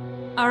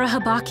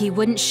 Arahabaki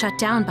wouldn't shut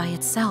down by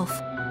itself.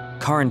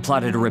 Karin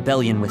plotted a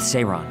rebellion with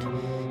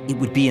Seiran. It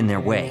would be in their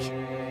way.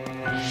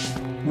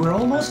 We're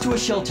almost to a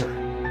shelter.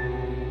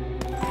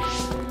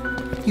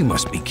 You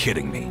must be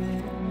kidding me.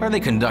 Are they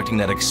conducting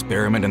that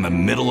experiment in the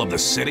middle of the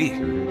city?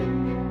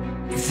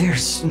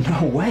 There's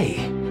no way.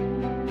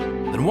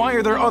 Then why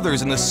are there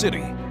others in the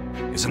city?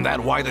 Isn't that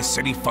why the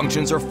city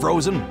functions are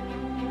frozen?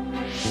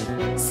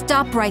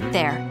 Stop right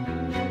there.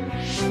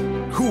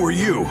 Who are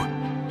you?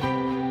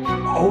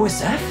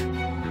 OSF?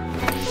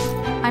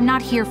 I'm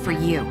not here for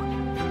you.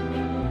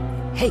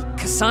 Hey,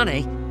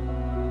 Kasane!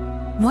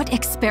 What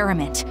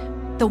experiment?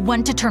 The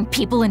one to turn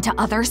people into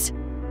others?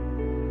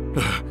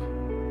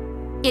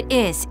 It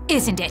is,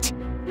 isn't it?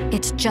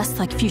 It's just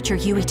like future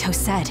Yuito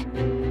said.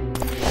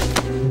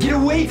 Get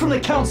away from the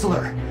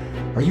counselor!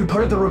 Are you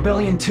part of the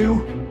rebellion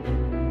too?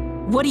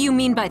 What do you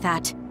mean by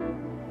that?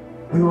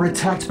 We were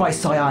attacked by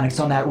psionics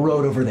on that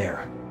road over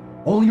there.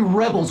 Only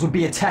rebels would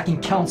be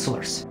attacking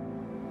counselors.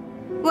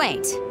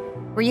 Wait,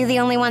 were you the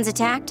only ones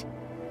attacked?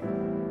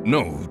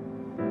 No.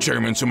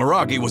 Chairman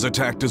Sumeragi was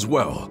attacked as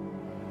well.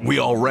 We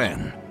all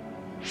ran.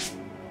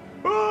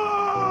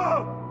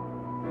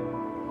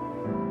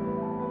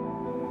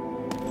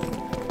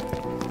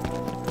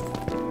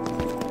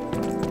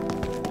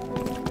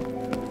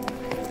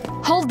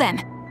 Hold them!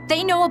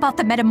 They know about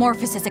the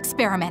metamorphosis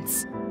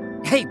experiments.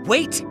 Hey,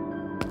 wait!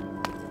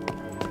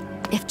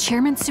 If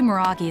Chairman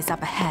Sumeragi is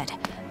up ahead,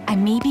 I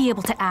may be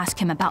able to ask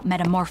him about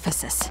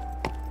metamorphosis.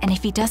 And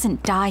if he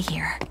doesn't die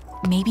here,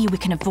 maybe we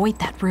can avoid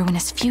that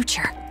ruinous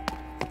future.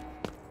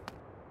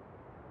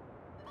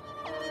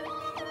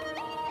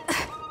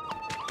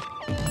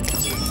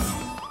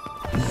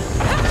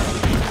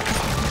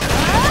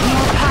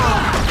 More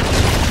power.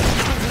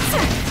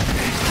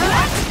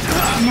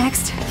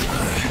 Next.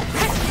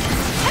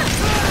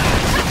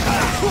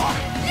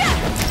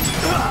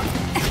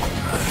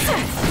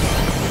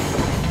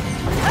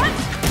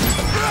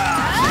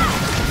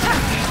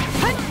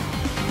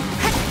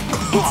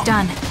 It's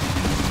done.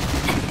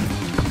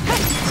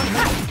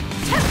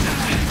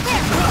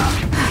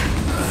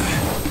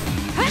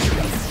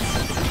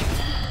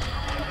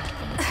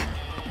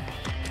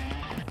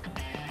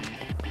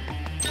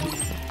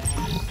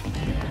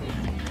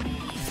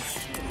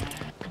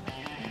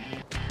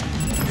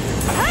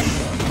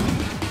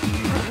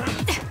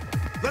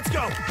 Let's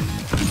go!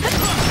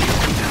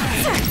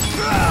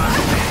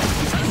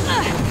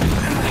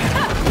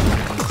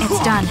 It's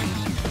done.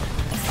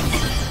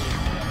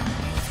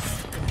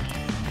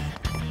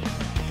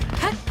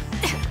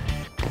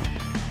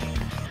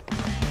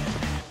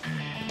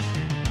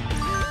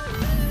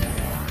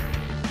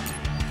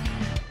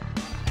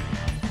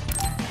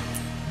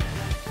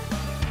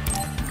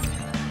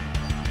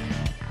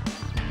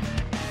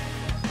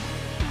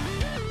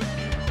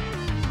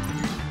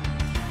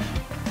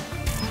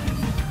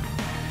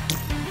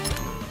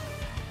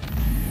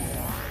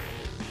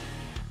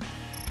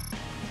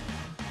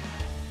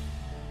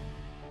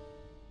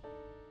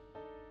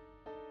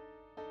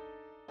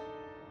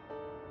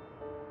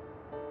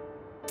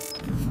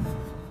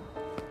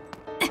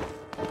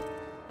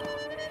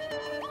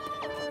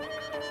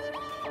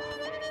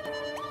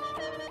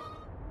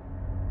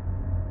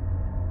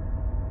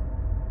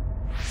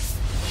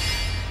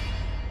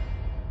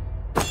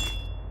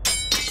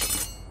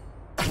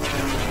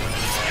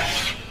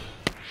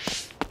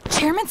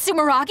 Chairman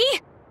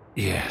Sumeragi?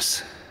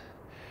 Yes.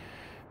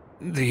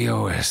 The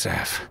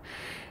OSF.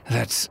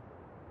 That's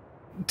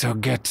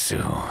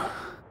Togetsu.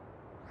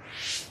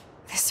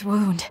 This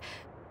wound.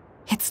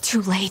 It's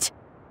too late.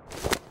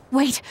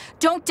 Wait,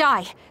 don't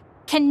die!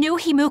 Can new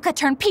Himuka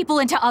turn people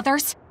into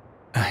others?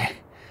 I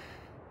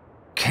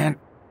can't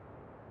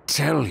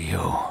tell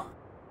you.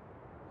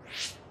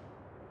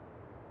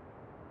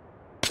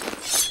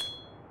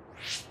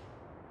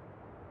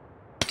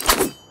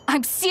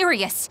 I'm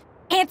serious!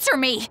 Answer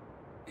me!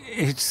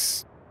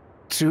 It's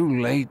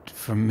too late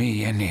for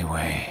me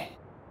anyway.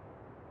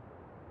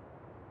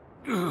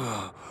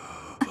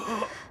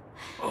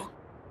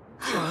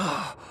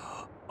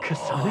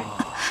 Kasane?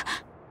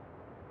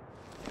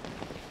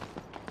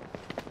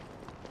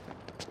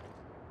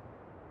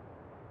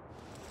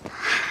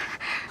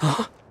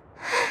 Huh?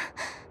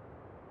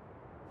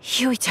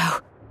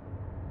 Yuito.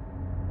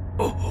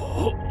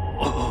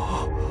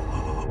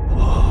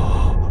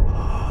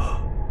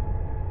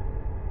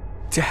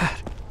 Dad.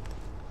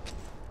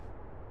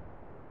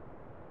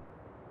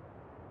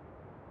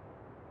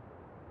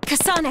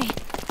 Kasane,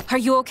 are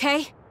you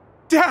okay?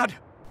 Dad!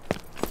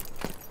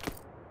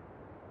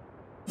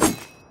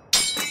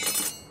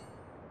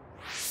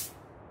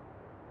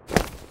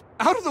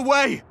 Out of the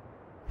way!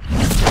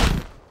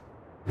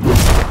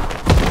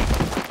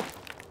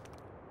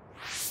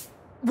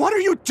 What are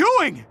you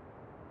doing?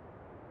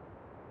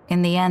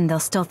 In the end, they'll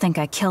still think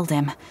I killed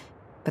him,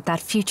 but that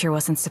future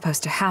wasn't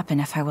supposed to happen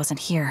if I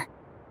wasn't here.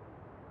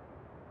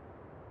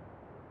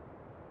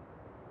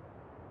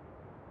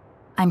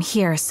 I'm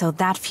here so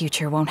that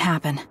future won't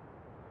happen.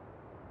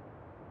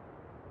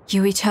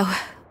 Yuito,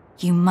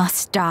 you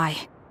must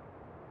die.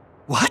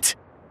 What?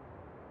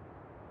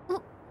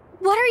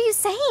 What are you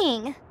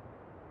saying?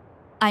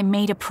 I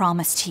made a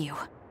promise to you.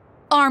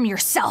 Arm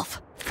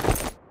yourself!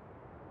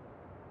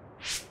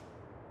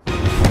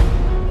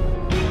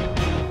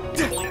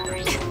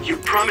 You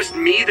promised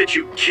me that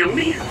you'd kill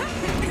me?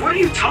 What are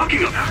you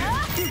talking about?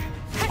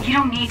 You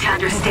don't need to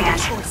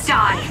understand.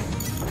 Die!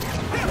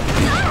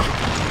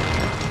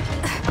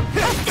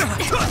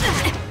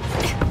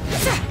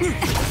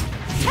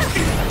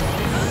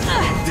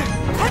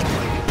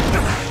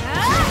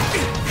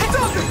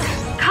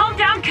 Calm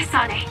down,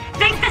 Kasane.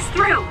 Think this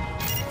through.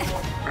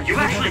 Are you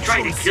actually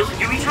trying to kill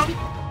Yuito?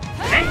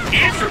 Hey,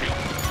 answer me!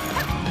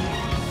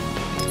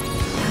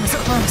 That was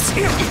close.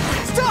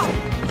 Stop!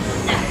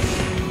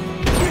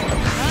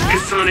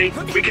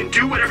 Kasane, we can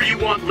do whatever you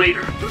want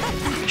later.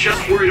 I'm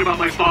just worried about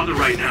my father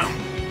right now.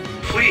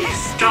 Please,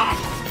 stop!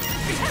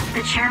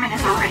 The chairman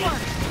is already...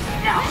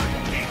 No,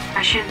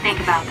 I shouldn't think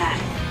about that.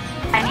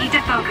 I need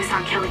to focus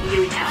on killing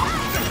Yuito.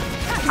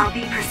 I'll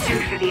be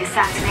pursued for the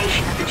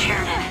assassination of the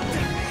chairman.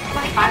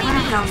 If I let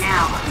him go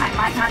now, I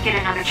might not get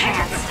another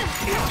chance.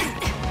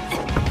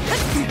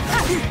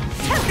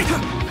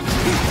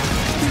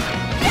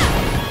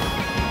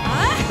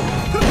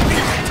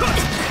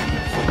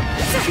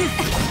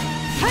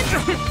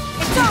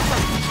 It's over!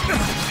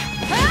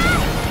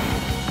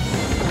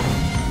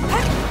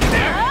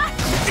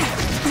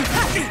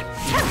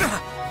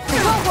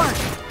 It won't work!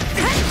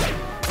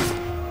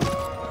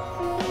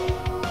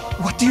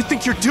 What do you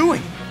think you're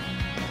doing?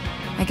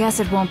 I guess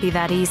it won't be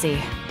that easy.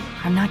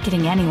 I'm not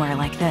getting anywhere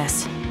like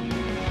this.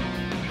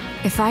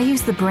 If I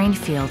use the brain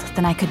field,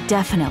 then I could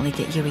definitely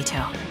get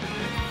Yuito.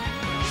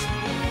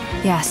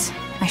 Yes,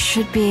 I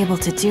should be able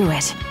to do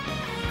it.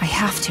 I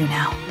have to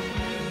now.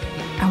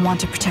 I want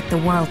to protect the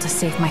world to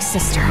save my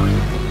sister.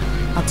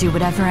 I'll do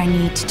whatever I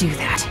need to do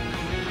that.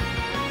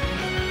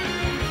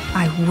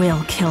 I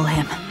will kill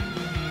him.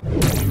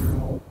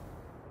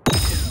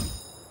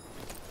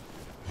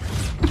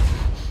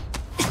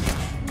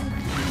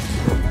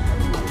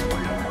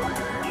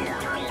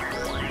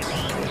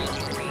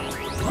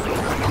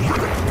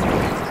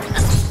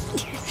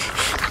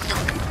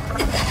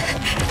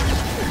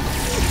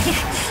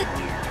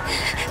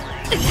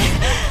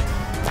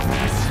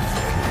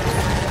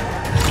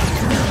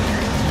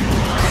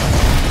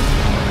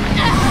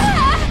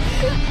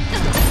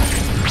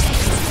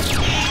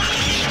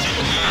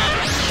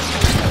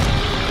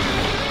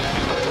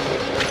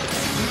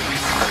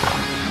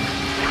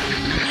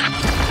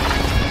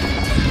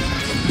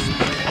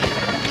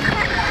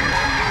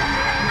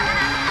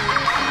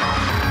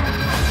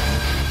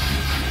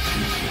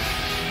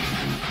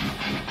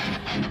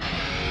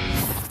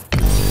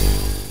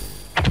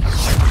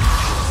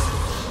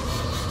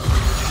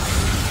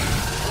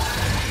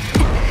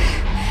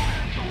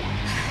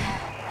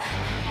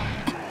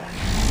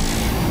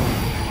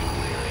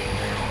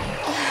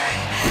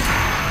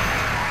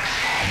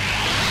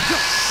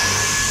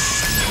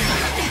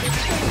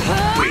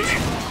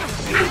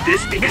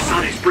 This be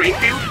Kasane's brain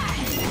field?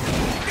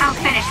 I'll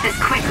finish this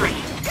quickly.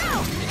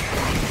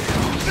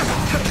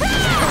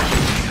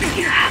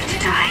 You have to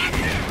die.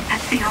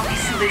 That's the only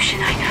solution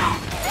I know.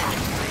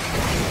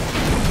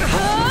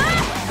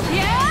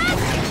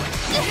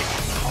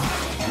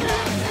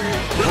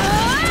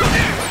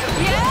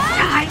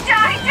 Die,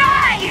 die,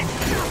 die!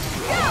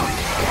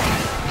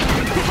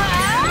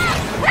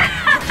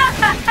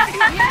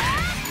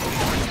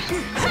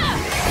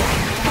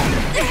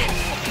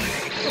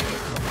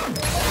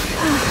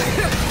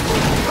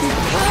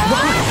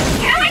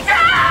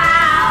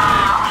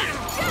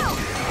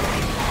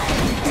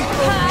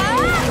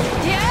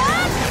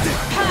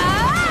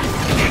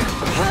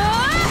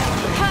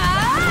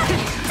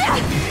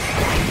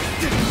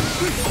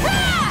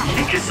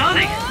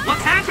 Kasane,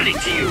 what's happening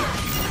to you?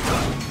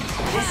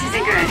 This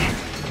isn't good.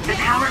 The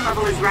power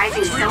level is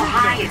rising so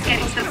high, it's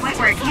getting to the point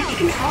where it can't be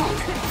controlled.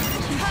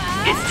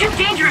 It's too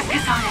dangerous,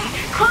 Kasane!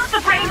 Close the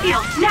brain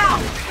field,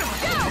 now!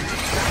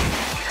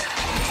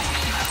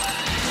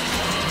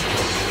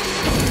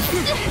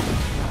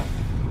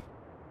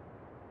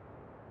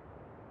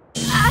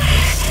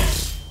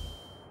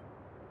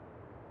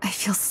 I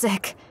feel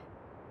sick.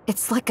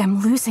 It's like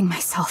I'm losing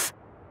myself.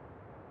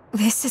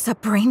 This is a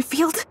brain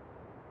field?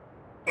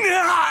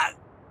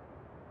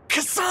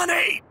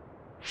 Kasane!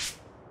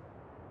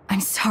 I'm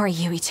sorry,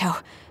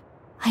 Yuito.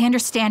 I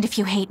understand if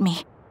you hate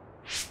me.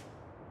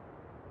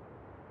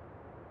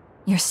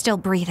 You're still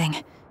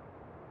breathing.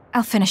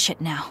 I'll finish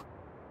it now.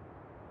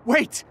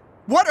 Wait!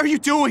 What are you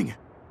doing?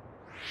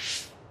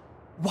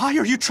 Why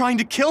are you trying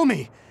to kill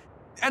me?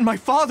 And my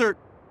father...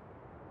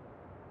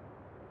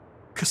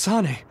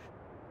 Kasane,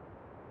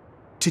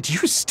 did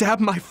you stab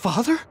my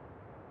father?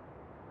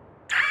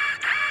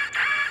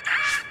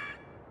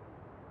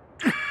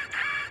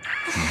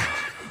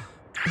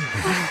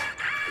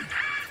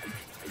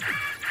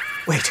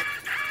 Wait,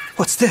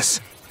 what's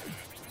this?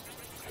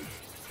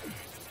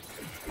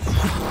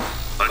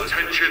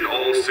 Attention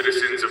all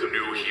citizens of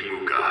New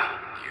Himuka,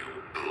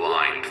 you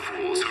blind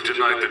fools who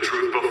denied the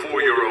truth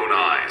before your own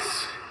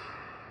eyes.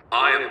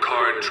 I am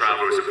current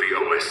travelers of the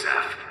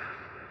OSF.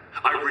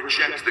 I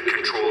reject the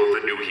control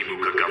of the New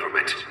Himuka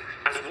government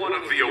as one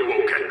of the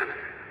Awoken.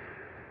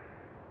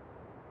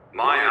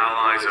 My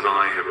allies and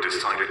I have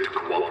decided to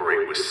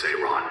cooperate with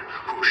Seiran,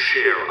 who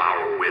share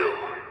our will.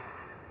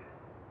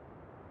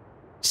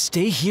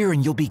 Stay here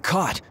and you'll be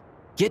caught.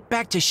 Get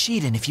back to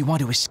Shiden if you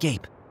want to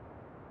escape.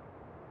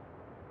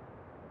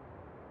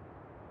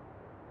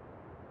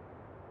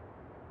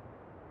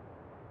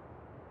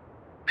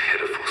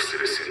 Pitiful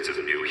citizens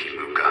of New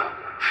Himuka,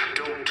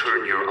 don't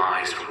turn your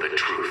eyes from the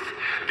truth.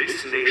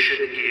 This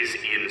nation is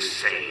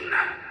insane.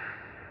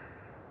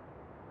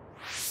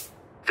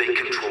 They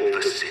control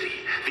the city,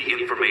 the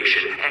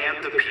information,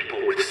 and the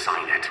people with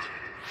Signet.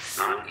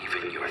 Not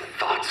even your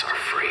thoughts are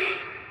free.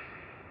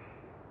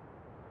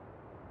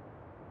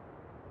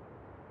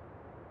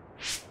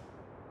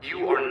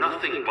 You are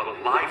nothing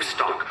but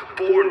livestock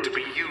born to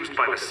be used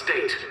by the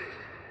state.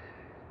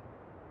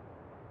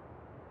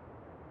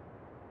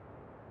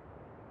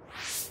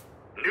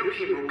 New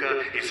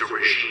Himuka is a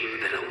regime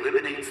that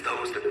eliminates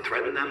those that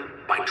threaten them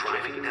by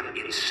driving them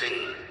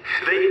insane.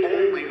 They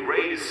only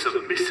raise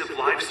submissive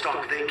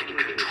livestock they can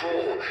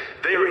control.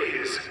 There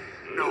is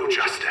no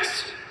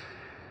justice.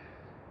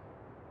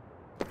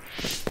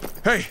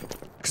 Hey!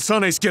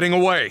 Kasane's getting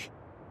away!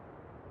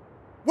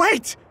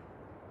 Wait!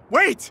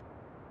 Wait!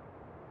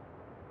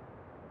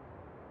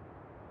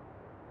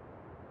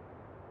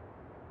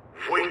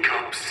 Wake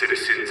up,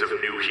 citizens of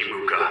New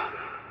Himuka.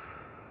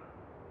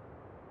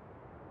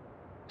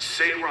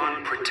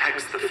 Seiran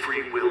protects the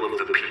free will of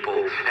the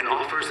people and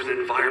offers an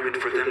environment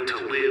for them to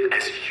live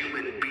as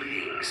human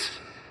beings.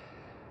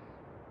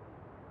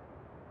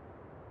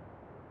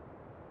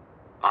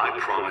 I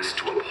promise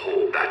to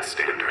uphold that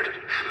standard.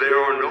 There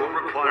are no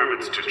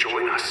requirements to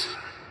join us.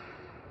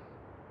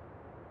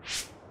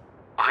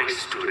 I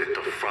stood at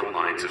the front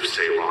lines of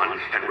Seiran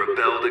and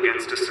rebelled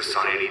against a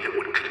society that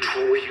would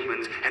control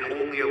humans and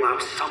only allow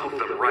some of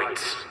them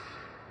rights.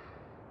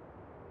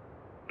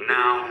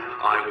 Now,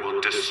 I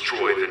will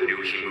destroy the New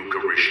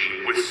Himuka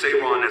regime with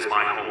Seiran as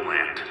my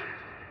homeland.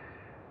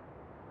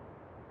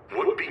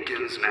 What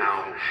begins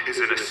now is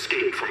an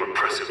escape from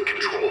oppressive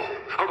control,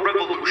 a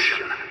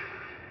revolution.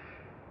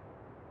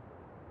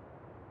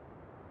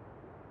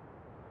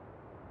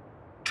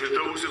 To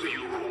those of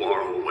you who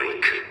are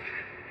awake,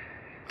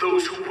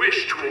 those who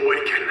wish to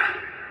awaken,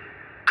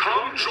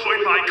 come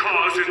join my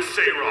cause in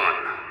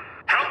Seiran.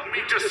 Help me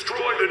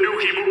destroy the New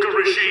Himuka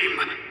regime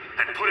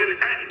and put an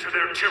end to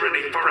their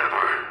tyranny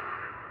forever.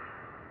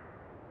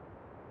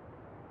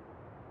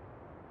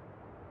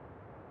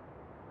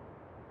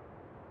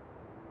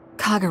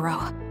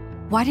 Kagero,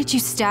 why did you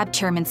stab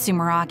Chairman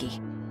Sumeragi?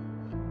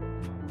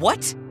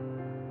 What?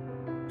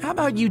 How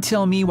about you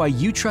tell me why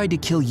you tried to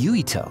kill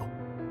Yuito?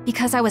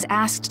 Because I was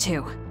asked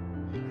to.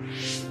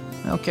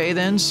 Okay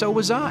then, so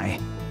was I.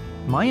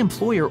 My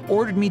employer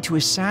ordered me to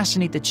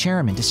assassinate the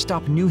chairman to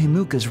stop New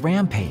Himuka's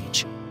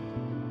rampage.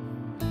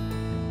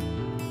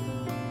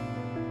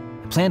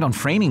 I planned on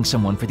framing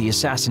someone for the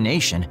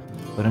assassination,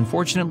 but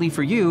unfortunately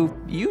for you,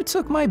 you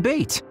took my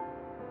bait.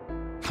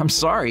 I'm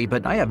sorry,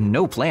 but I have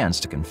no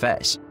plans to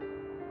confess.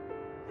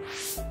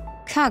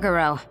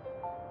 Kagero,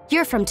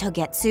 you're from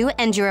Togetsu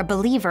and you're a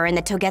believer in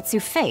the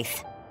Togetsu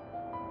faith.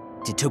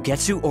 Did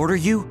Togetsu order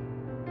you?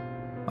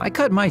 I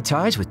cut my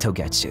ties with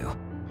Togetsu.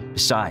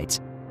 Besides,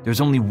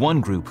 there's only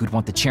one group who'd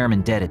want the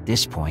chairman dead at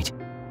this point.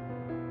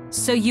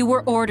 So you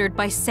were ordered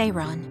by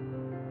Seiran.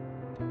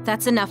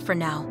 That's enough for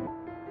now.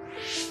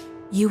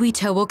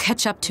 Yuito will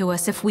catch up to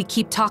us if we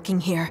keep talking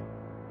here.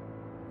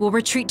 We'll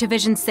retreat to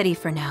Vision City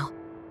for now.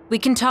 We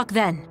can talk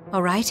then,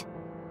 alright?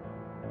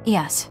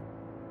 Yes.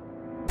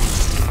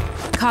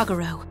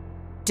 Kagero,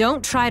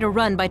 don't try to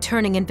run by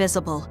turning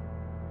invisible.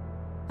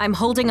 I'm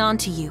holding on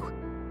to you.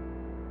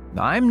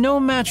 I'm no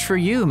match for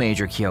you,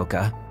 Major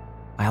Kyoka.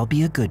 I'll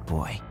be a good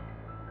boy.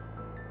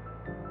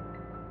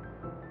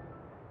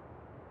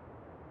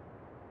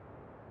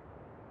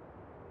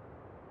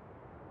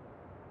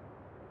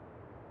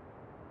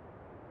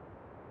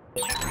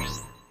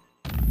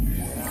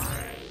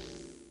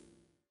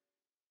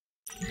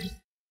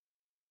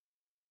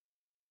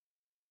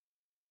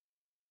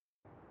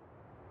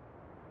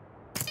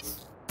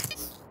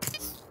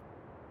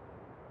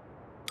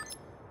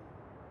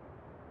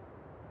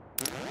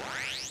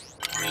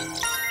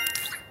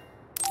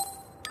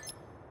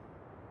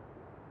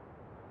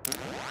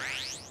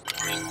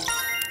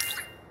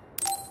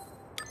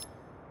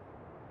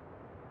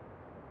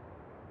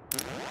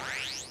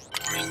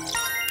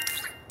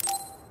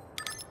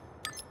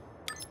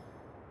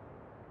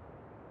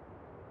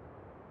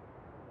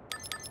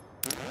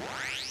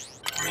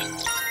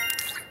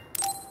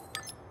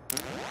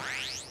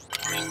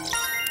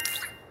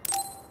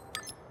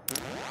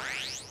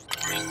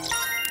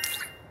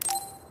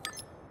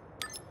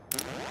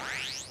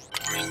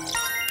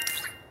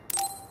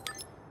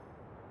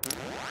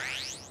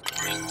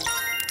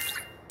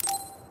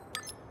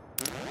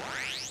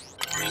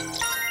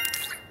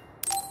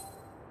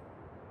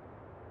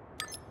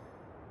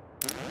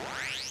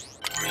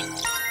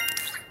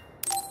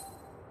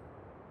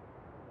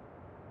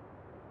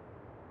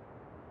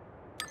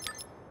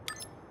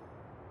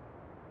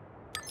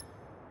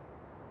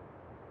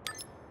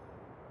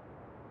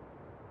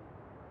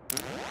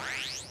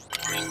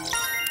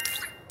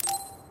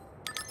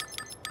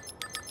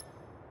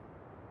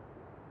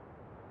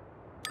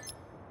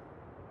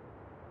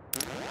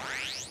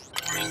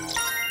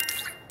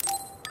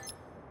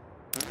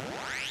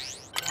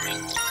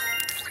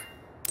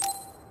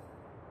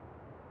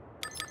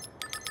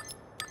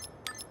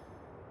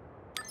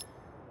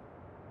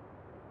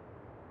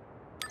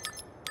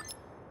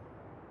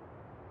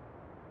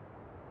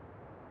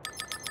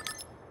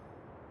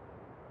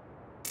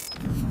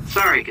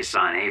 sorry,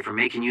 Kasane, for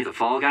making you the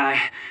fall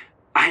guy.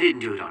 I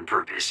didn't do it on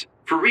purpose.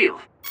 For real.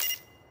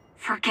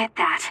 Forget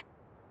that.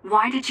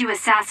 Why did you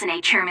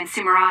assassinate Chairman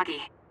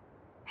Sumeragi?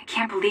 I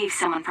can't believe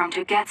someone from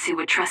Togetsu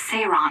would trust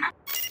Seiran.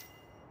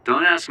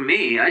 Don't ask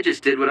me, I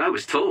just did what I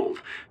was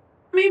told.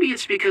 Maybe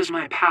it's because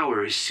my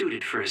power is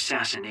suited for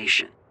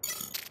assassination.